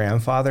own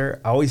grandfather,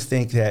 I always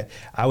think that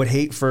I would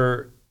hate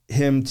for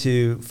him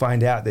to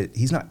find out that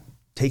he's not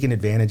taking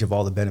advantage of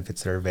all the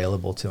benefits that are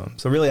available to him.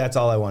 So really that's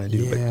all I want to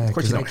do. Yeah, but of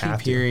course you don't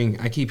have to.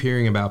 I keep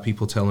hearing about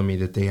people telling me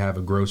that they have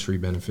a grocery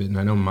benefit, and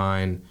I know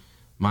my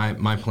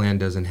plan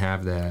doesn't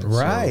have that.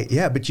 Right. So.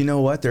 Yeah. But you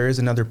know what? There is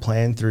another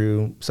plan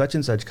through such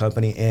and such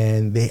company,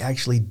 and they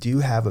actually do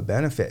have a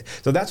benefit.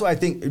 So that's why I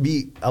think it'd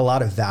be a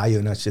lot of value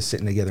in us just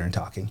sitting together and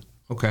talking.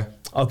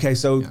 Okay.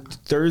 So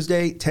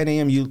Thursday, 10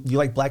 a.m. You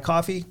like black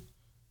coffee?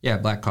 Yeah,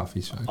 black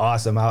coffee's fine.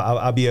 Awesome.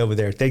 I'll be over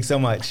there. Thanks so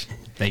much.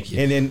 Thank you.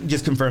 And then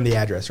just confirm the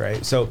address,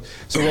 right? So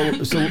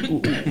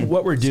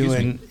what we're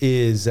doing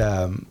is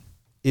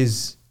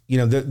those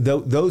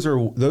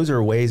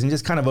are ways, and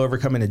just kind of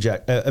overcoming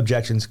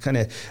objections, kind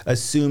of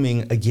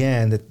assuming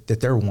again that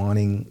they're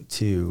wanting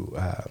to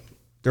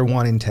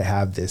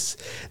have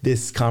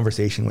this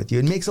conversation with you.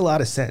 It makes a lot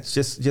of sense.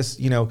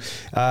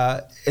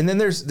 And then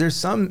there's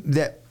some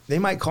that they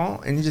might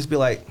call and you just be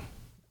like,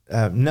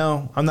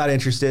 no, I'm not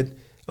interested.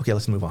 Okay,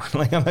 let's move on.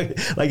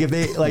 If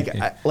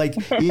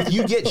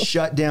you get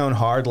shut down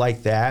hard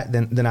like that,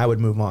 then I would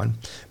move on.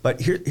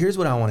 But here's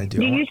what I want to do.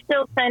 Do you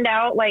still send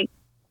out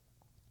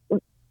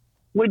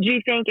would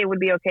you think it would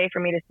be okay for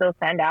me to still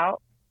send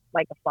out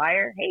like a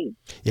flyer? Hey,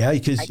 yeah,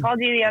 because I called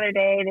you the other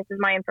day. This is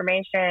my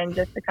information,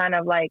 just to kind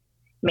of like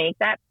make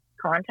that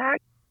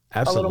contact.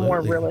 a little more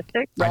Absolutely.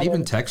 realistic. I'd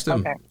even text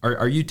them. Okay.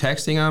 Are you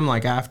texting them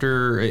like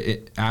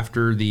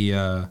after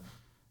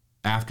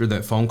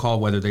that phone call,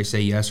 whether they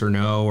say yes or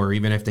no, or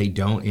even if they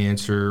don't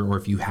answer, or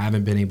if you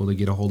haven't been able to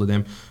get a hold of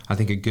them? I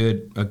think a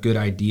good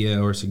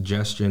idea or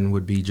suggestion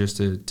would be just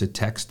to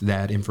text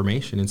that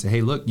information and say,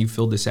 hey, look, you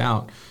filled this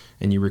out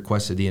and you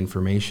requested the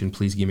information.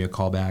 Please give me a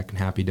call back, and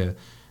happy to,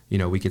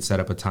 we could set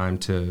up a time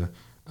to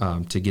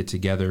get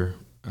together.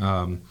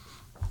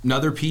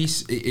 Another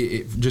piece,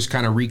 just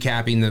kind of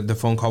recapping the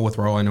phone call with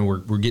Raul. I know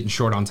we're getting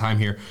short on time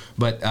here,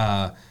 but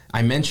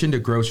I mentioned a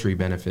grocery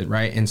benefit,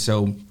 right? And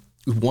so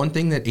one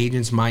thing that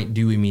agents might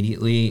do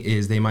immediately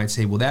is they might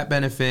say, well, that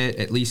benefit,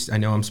 at least I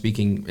know I'm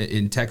speaking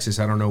in Texas,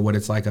 I don't know what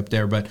it's like up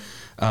there, but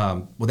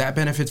well, that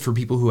benefit's for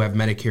people who have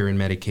Medicare and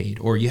Medicaid,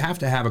 or you have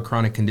to have a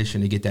chronic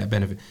condition to get that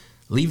benefit.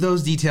 Leave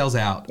those details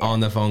out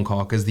on the phone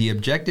call, because the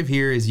objective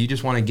here is you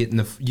just want to get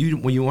you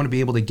want to be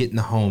able to get in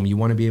the home. You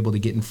want to be able to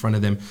get in front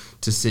of them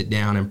to sit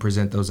down and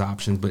present those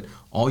options. But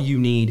all you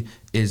need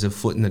is a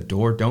foot in the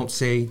door.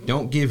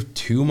 Don't give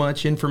too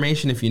much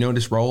information. If you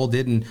notice, Raul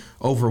didn't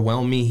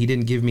overwhelm me. He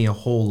didn't give me a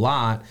whole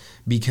lot,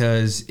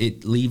 because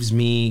it leaves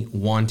me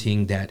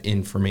wanting that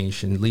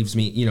information. It leaves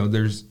me,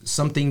 there's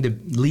something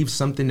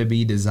to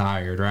be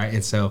desired, right?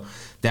 And so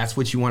that's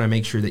what you want to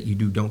make sure that you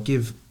do. Don't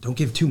give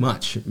too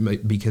much,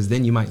 because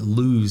then you might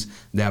lose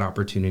that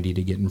opportunity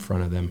to get in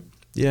front of them.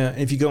 Yeah,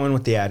 if you go in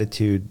with the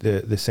attitude,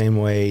 the same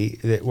way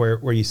that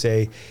where you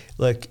say,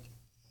 look,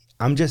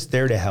 I'm just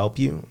there to help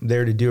you, I'm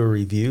there to do a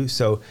review.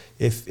 So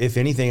if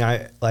anything,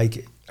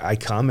 I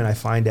come and I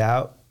find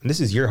out, and this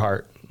is your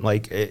heart.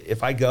 Like,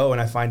 if I go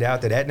and I find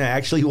out that Aetna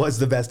actually was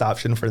the best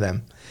option for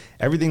them,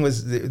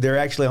 they're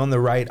actually on the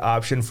right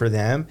option for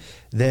them,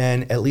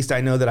 then at least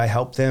I know that I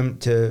helped them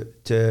to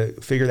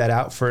figure that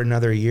out for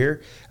another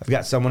year. I've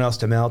got someone else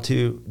to mail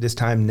to this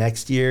time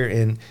next year,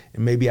 and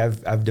maybe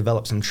I've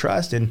developed some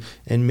trust, and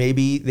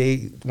maybe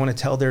they want to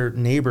tell their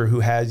neighbor who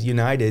has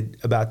United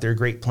about their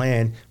great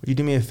plan. Would you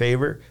do me a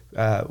favor?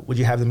 Would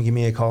you have them give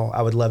me a call?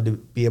 I would love to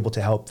be able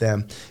to help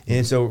them.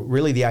 And so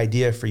really the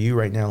idea for you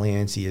right now,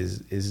 Leancy,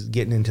 is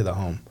getting into the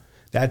home.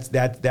 That's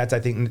I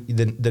think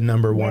the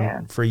number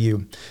one for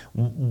you.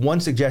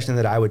 One suggestion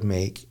that I would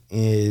make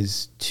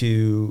is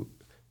to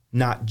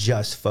not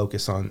just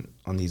focus on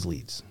these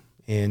leads,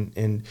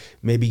 and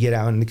maybe get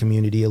out in the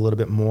community a little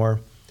bit more,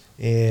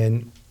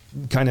 and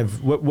kind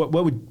of what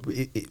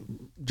would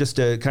just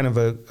a kind of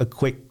a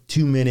quick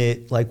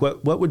 2-minute, like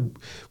what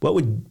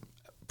would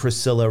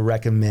Priscilla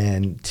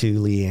recommend to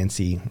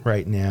Leancy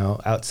right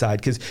now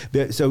outside?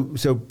 Because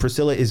so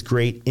Priscilla is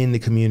great in the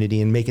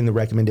community and making the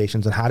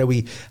recommendations on how do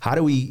we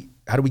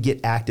get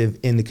active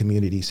in the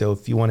community. So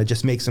if you want to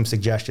just make some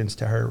suggestions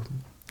to her.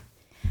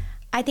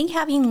 I think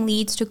having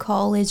leads to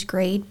call is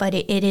great, but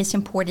it is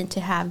important to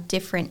have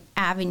different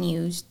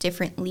avenues,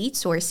 different lead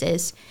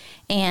sources.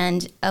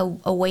 And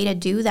a way to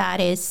do that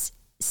is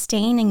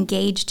staying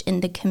engaged in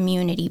the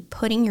community,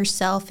 putting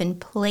yourself in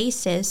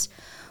places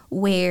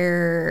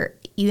where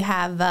you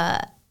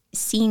have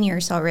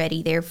seniors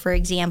already there. For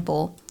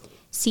example,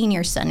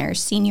 senior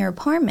centers, senior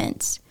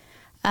apartments,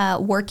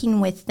 working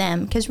with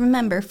them. Because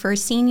remember, for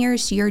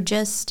seniors, you're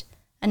just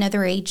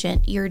another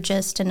agent. You're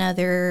just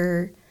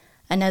another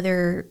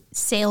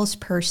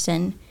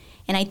salesperson.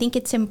 And I think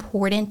it's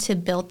important to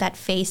build that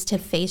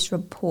face-to-face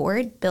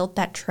rapport, build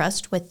that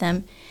trust with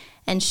them,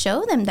 and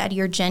show them that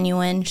you're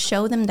genuine,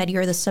 show them that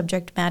you're the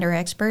subject matter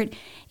expert.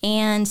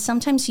 And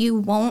sometimes you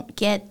won't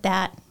get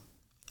that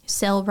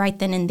sell right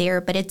then and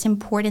there, but it's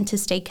important to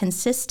stay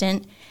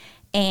consistent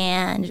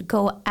and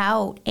go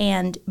out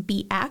and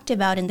be active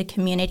out in the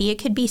community.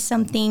 It could be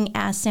something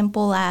as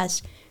simple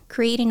as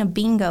creating a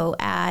bingo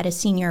at a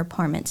senior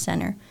apartment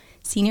center.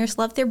 Seniors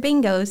love their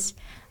bingos.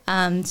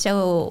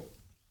 So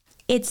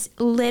it's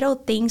little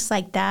things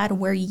like that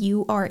where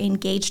you are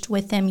engaged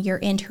with them, you're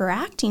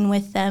interacting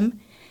with them,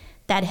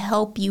 that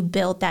help you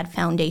build that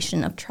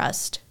foundation of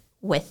trust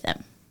with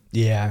them.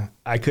 Yeah,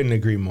 I couldn't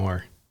agree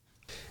more.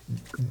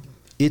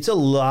 It's a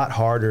lot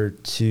harder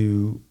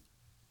to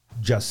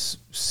just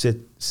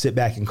sit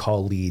back and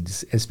call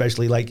leads,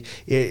 especially like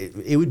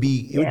it would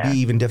be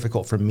even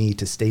difficult for me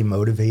to stay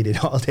motivated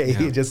all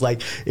day, just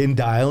like in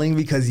dialing,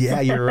 because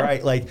you're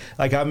right. Like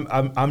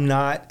I'm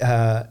not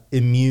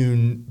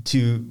immune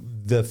to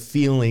the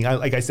feeling.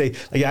 I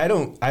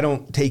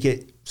don't take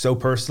it so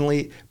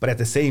personally, but at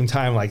the same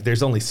time, like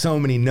there's only so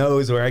many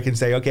no's where I can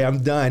say, okay,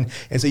 I'm done.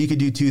 And so you could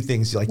do two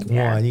things. Like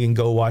one, you can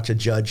go watch a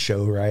judge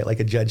show, right?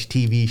 Like a judge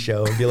TV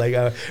show, and be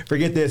like,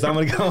 forget this, I'm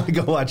gonna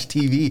go watch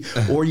TV.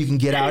 Or you can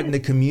get out in the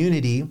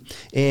community,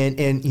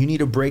 and you need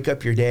to break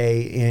up your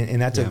day.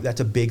 And that's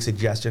a big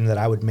suggestion that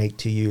I would make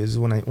to you, is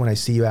when I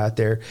see you out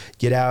there,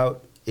 get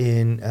out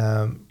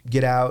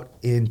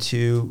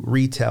into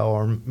retail,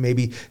 or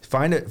maybe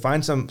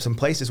find some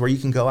places where you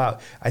can go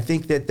out. I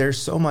think that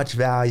there's so much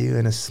value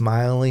in a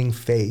smiling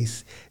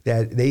face,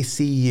 that they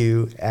see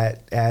you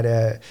at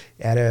a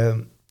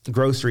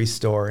grocery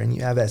store and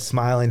you have that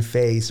smiling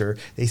face, or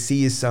they see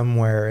you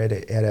somewhere at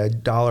a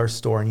dollar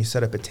store and you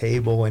set up a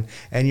table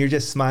and you're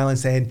just smiling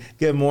saying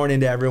good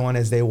morning to everyone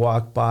as they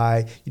walk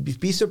by, you'd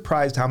be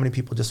surprised how many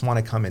people just want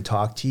to come and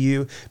talk to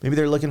you. Maybe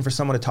they're looking for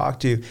someone to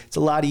talk to. It's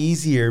a lot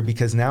easier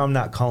because now I'm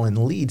not calling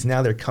leads.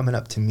 Now they're coming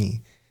up to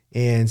me.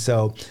 And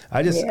so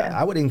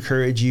I would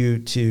encourage you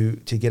to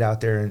get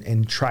out there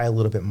and try a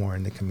little bit more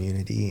in the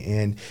community.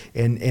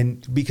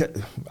 And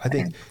because I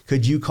think,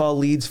 could you call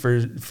leads for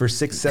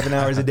 6-7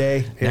 hours a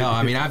day? No,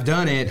 I mean, I've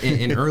done it.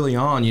 And early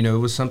on, it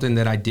was something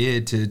that I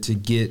did to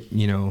get,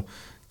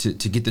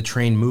 to get the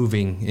train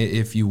moving,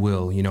 if you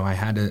will. I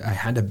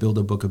had to build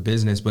a book of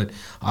business, but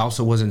I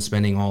also wasn't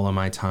spending all of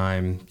my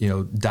time,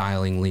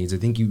 dialing leads. I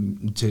think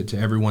to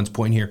everyone's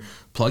point here,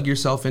 plug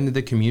yourself into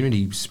the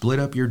community, split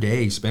up your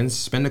day,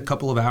 spend a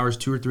couple of hours,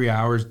 2 or 3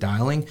 hours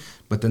dialing,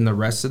 but then the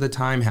rest of the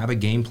time have a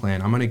game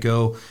plan. I'm going to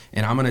go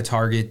and I'm going to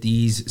target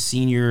these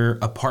senior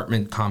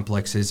apartment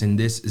complexes in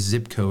this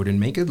zip code and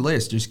make a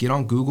list. Just get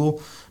on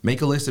Google,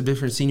 make a list of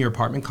different senior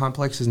apartment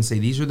complexes and say,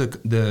 these are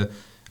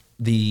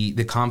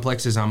the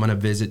complexes I'm going to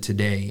visit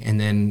today, and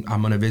then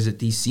I'm going to visit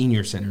these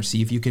senior centers.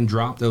 See if you can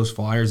drop those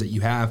flyers that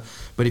you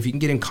have. But if you can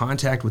get in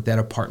contact with that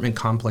apartment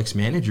complex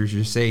manager,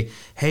 just say,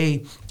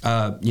 hey,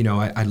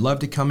 I'd love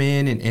to come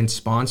in and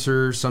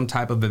sponsor some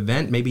type of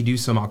event, maybe do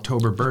some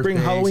October birthdays. Bring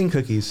Halloween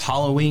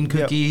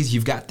cookies. Yep.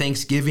 You've got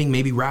Thanksgiving,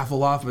 maybe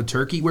raffle off a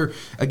turkey. We're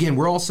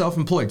all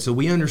self-employed, so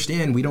we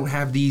understand we don't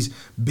have these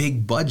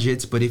big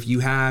budgets, but if you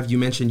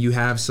mentioned you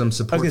have some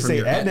support from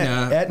your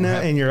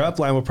Aetna and your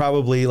upline will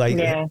probably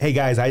hey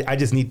guys, I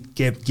just need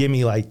give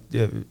me like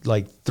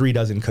 3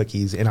 dozen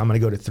cookies, and I'm going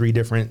to go to 3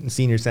 different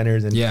senior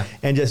centers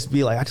and just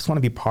be like, I just want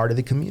to be part of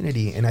the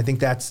community. And I think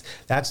that's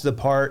the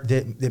part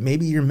that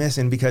maybe you're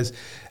missing, because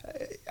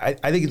I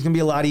think it's going to be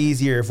a lot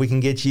easier if we can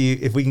get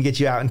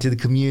you out into the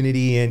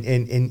community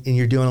and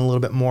you're doing a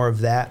little bit more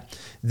of that.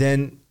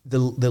 Then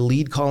the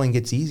lead calling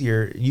gets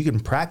easier. You can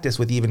practice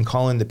with even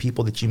calling the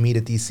people that you meet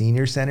at these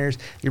senior centers.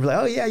 You're like,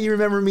 oh yeah, you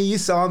remember me, you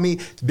saw me,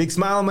 big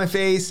smile on my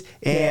face,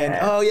 and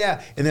oh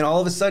yeah, and then all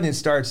of a sudden it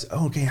starts,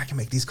 oh, okay, I can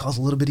make these calls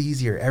a little bit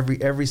easier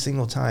every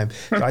single time.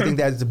 So I think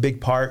that's a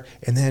big part.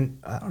 And then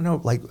I don't know,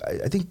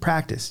 I think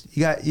practice.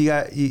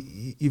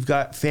 You've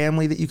got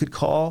family that you could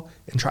call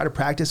and try to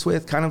practice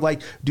with, kind of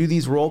like do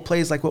these role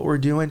plays like what we're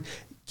doing.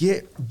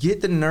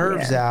 Get the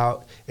nerves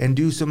out and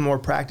do some more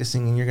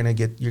practicing, and you're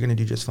gonna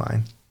do just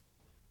fine.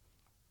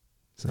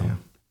 So,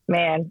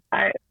 man,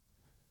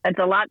 it's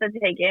a lot to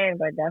take in,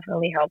 but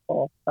definitely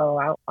helpful. So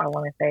I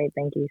want to say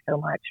thank you so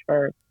much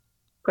for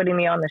putting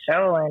me on the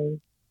show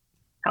and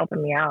helping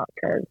me out,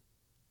 because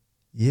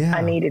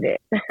I needed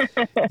it.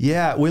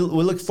 Yeah, we'll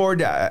look forward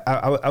to.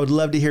 I would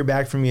love to hear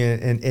back from you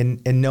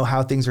and know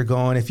how things are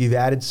going. If you've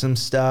added some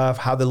stuff,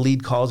 how the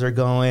lead calls are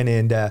going,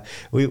 and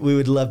we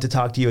would love to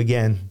talk to you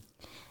again.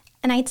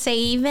 And I'd say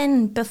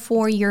even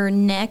before your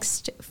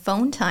next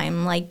phone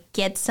time,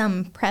 get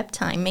some prep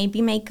time.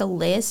 Maybe make a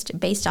list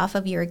based off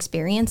of your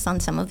experience on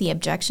some of the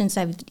objections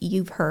that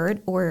you've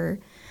heard or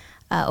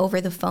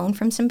over the phone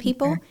from some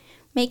people. Okay.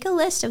 Make a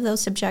list of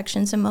those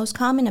objections, the most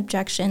common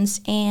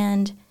objections,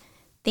 and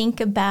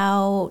think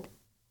about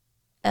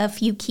a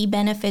few key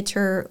benefits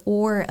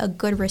or a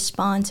good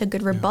response, a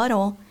good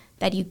rebuttal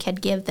that you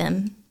could give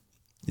them.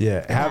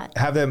 Yeah,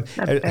 have them.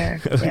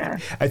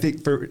 I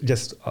think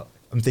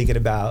I'm thinking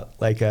about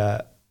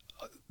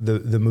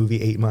the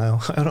movie 8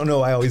 Mile. I don't know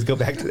why I always go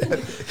back to that.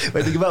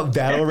 When I think about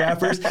battle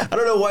rappers, I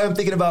don't know why I'm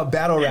thinking about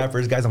battle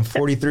rappers. Guys, I'm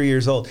 43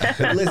 years old.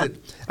 But listen,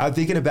 I'm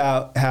thinking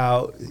about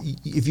how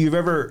if you've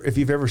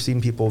ever seen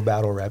people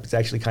battle rap, it's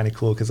actually kind of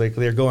cool because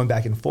they're going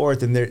back and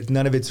forth and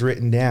none of it's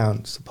written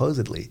down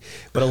supposedly,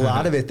 but a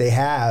lot of it they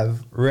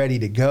have ready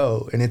to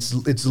go, and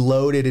it's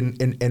loaded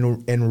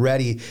and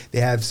ready.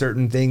 They have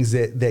certain things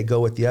that go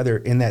with the other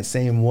in that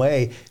same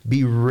way.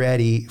 Be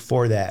ready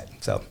for that.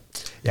 So.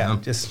 Yeah,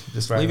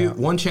 just right. Leave you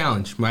one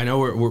challenge. I know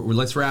we're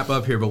let's wrap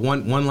up here, but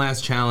one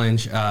last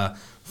challenge.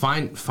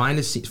 Find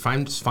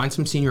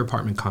some senior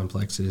apartment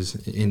complexes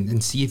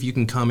and see if you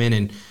can come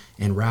in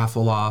and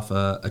raffle off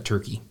a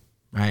turkey,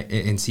 right?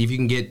 And see if you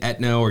can get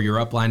Aetna or your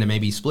upline to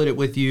maybe split it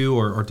with you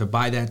or to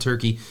buy that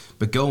turkey.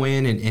 But go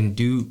in and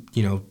do,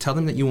 tell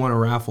them that you want to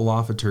raffle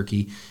off a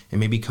turkey and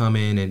maybe come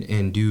in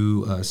and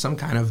do some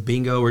kind of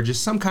bingo or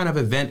just some kind of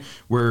event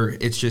where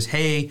it's just,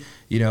 hey,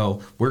 I'm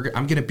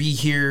going to be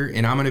here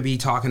and I'm going to be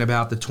talking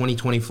about the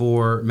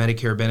 2024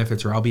 Medicare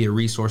benefits, or I'll be a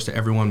resource to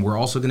everyone. We're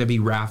also going to be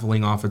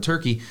raffling off a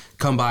turkey.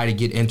 Come by to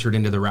get entered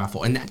into the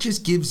raffle. And that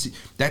just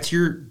that's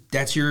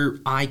your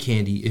eye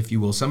candy, if you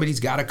will.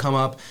 Somebody's got to come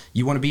up.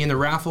 You want to be in the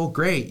raffle?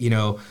 Great.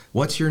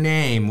 What's your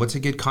name? What's a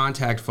good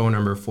contact phone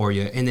number for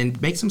you? And then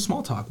make some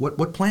small talk.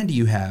 What plan do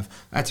you have?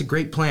 That's a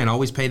great plan.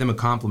 Always pay them a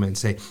compliment.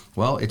 Say,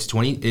 well, it's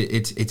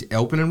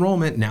open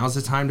enrollment. Now's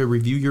the time to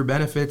review your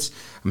benefits.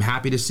 I'm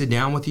happy to sit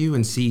down with you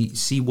and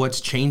see what's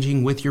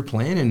changing with your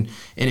plan. And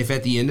if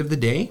at the end of the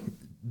day,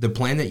 the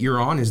plan that you're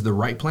on is the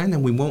right plan,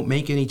 then we won't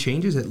make any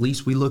changes. At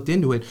least we looked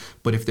into it.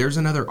 But if there's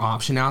another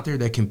option out there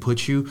that can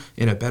put you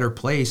in a better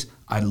place,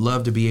 I'd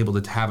love to be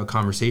able to have a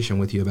conversation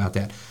with you about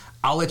that.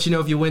 I'll let you know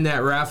if you win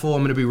that raffle.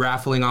 I'm going to be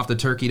raffling off the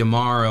turkey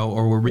tomorrow,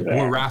 or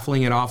we're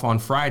raffling it off on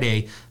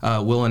Friday.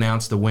 We'll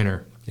announce the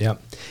winner.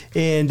 Yep.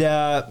 And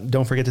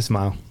don't forget to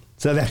smile.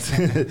 So that's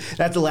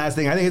the last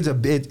thing. I think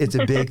it's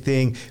a big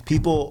thing.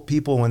 People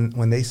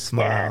when they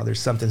smile,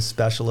 there's something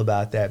special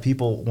about that.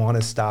 People want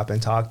to stop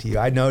and talk to you.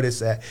 I notice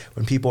that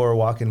when people are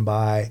walking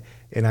by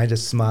and I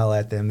just smile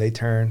at them, they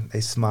turn,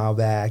 they smile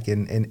back,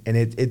 and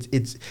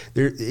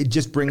it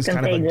just brings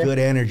kind of a good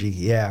energy.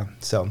 Yeah.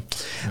 So,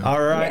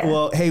 all right. Yeah.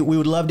 Well, hey, we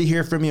would love to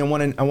hear from you. I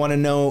want to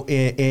know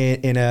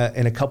in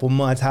a couple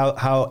months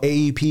how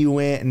AEP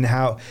went and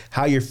how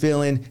you're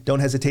feeling.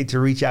 Don't hesitate to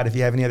reach out if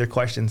you have any other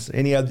questions,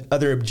 any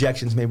other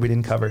objections maybe we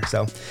didn't cover.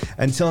 So,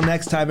 until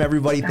next time,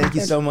 everybody, thank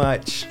you so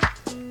much.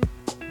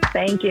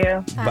 Thank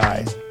you.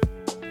 Bye.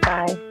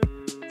 Bye.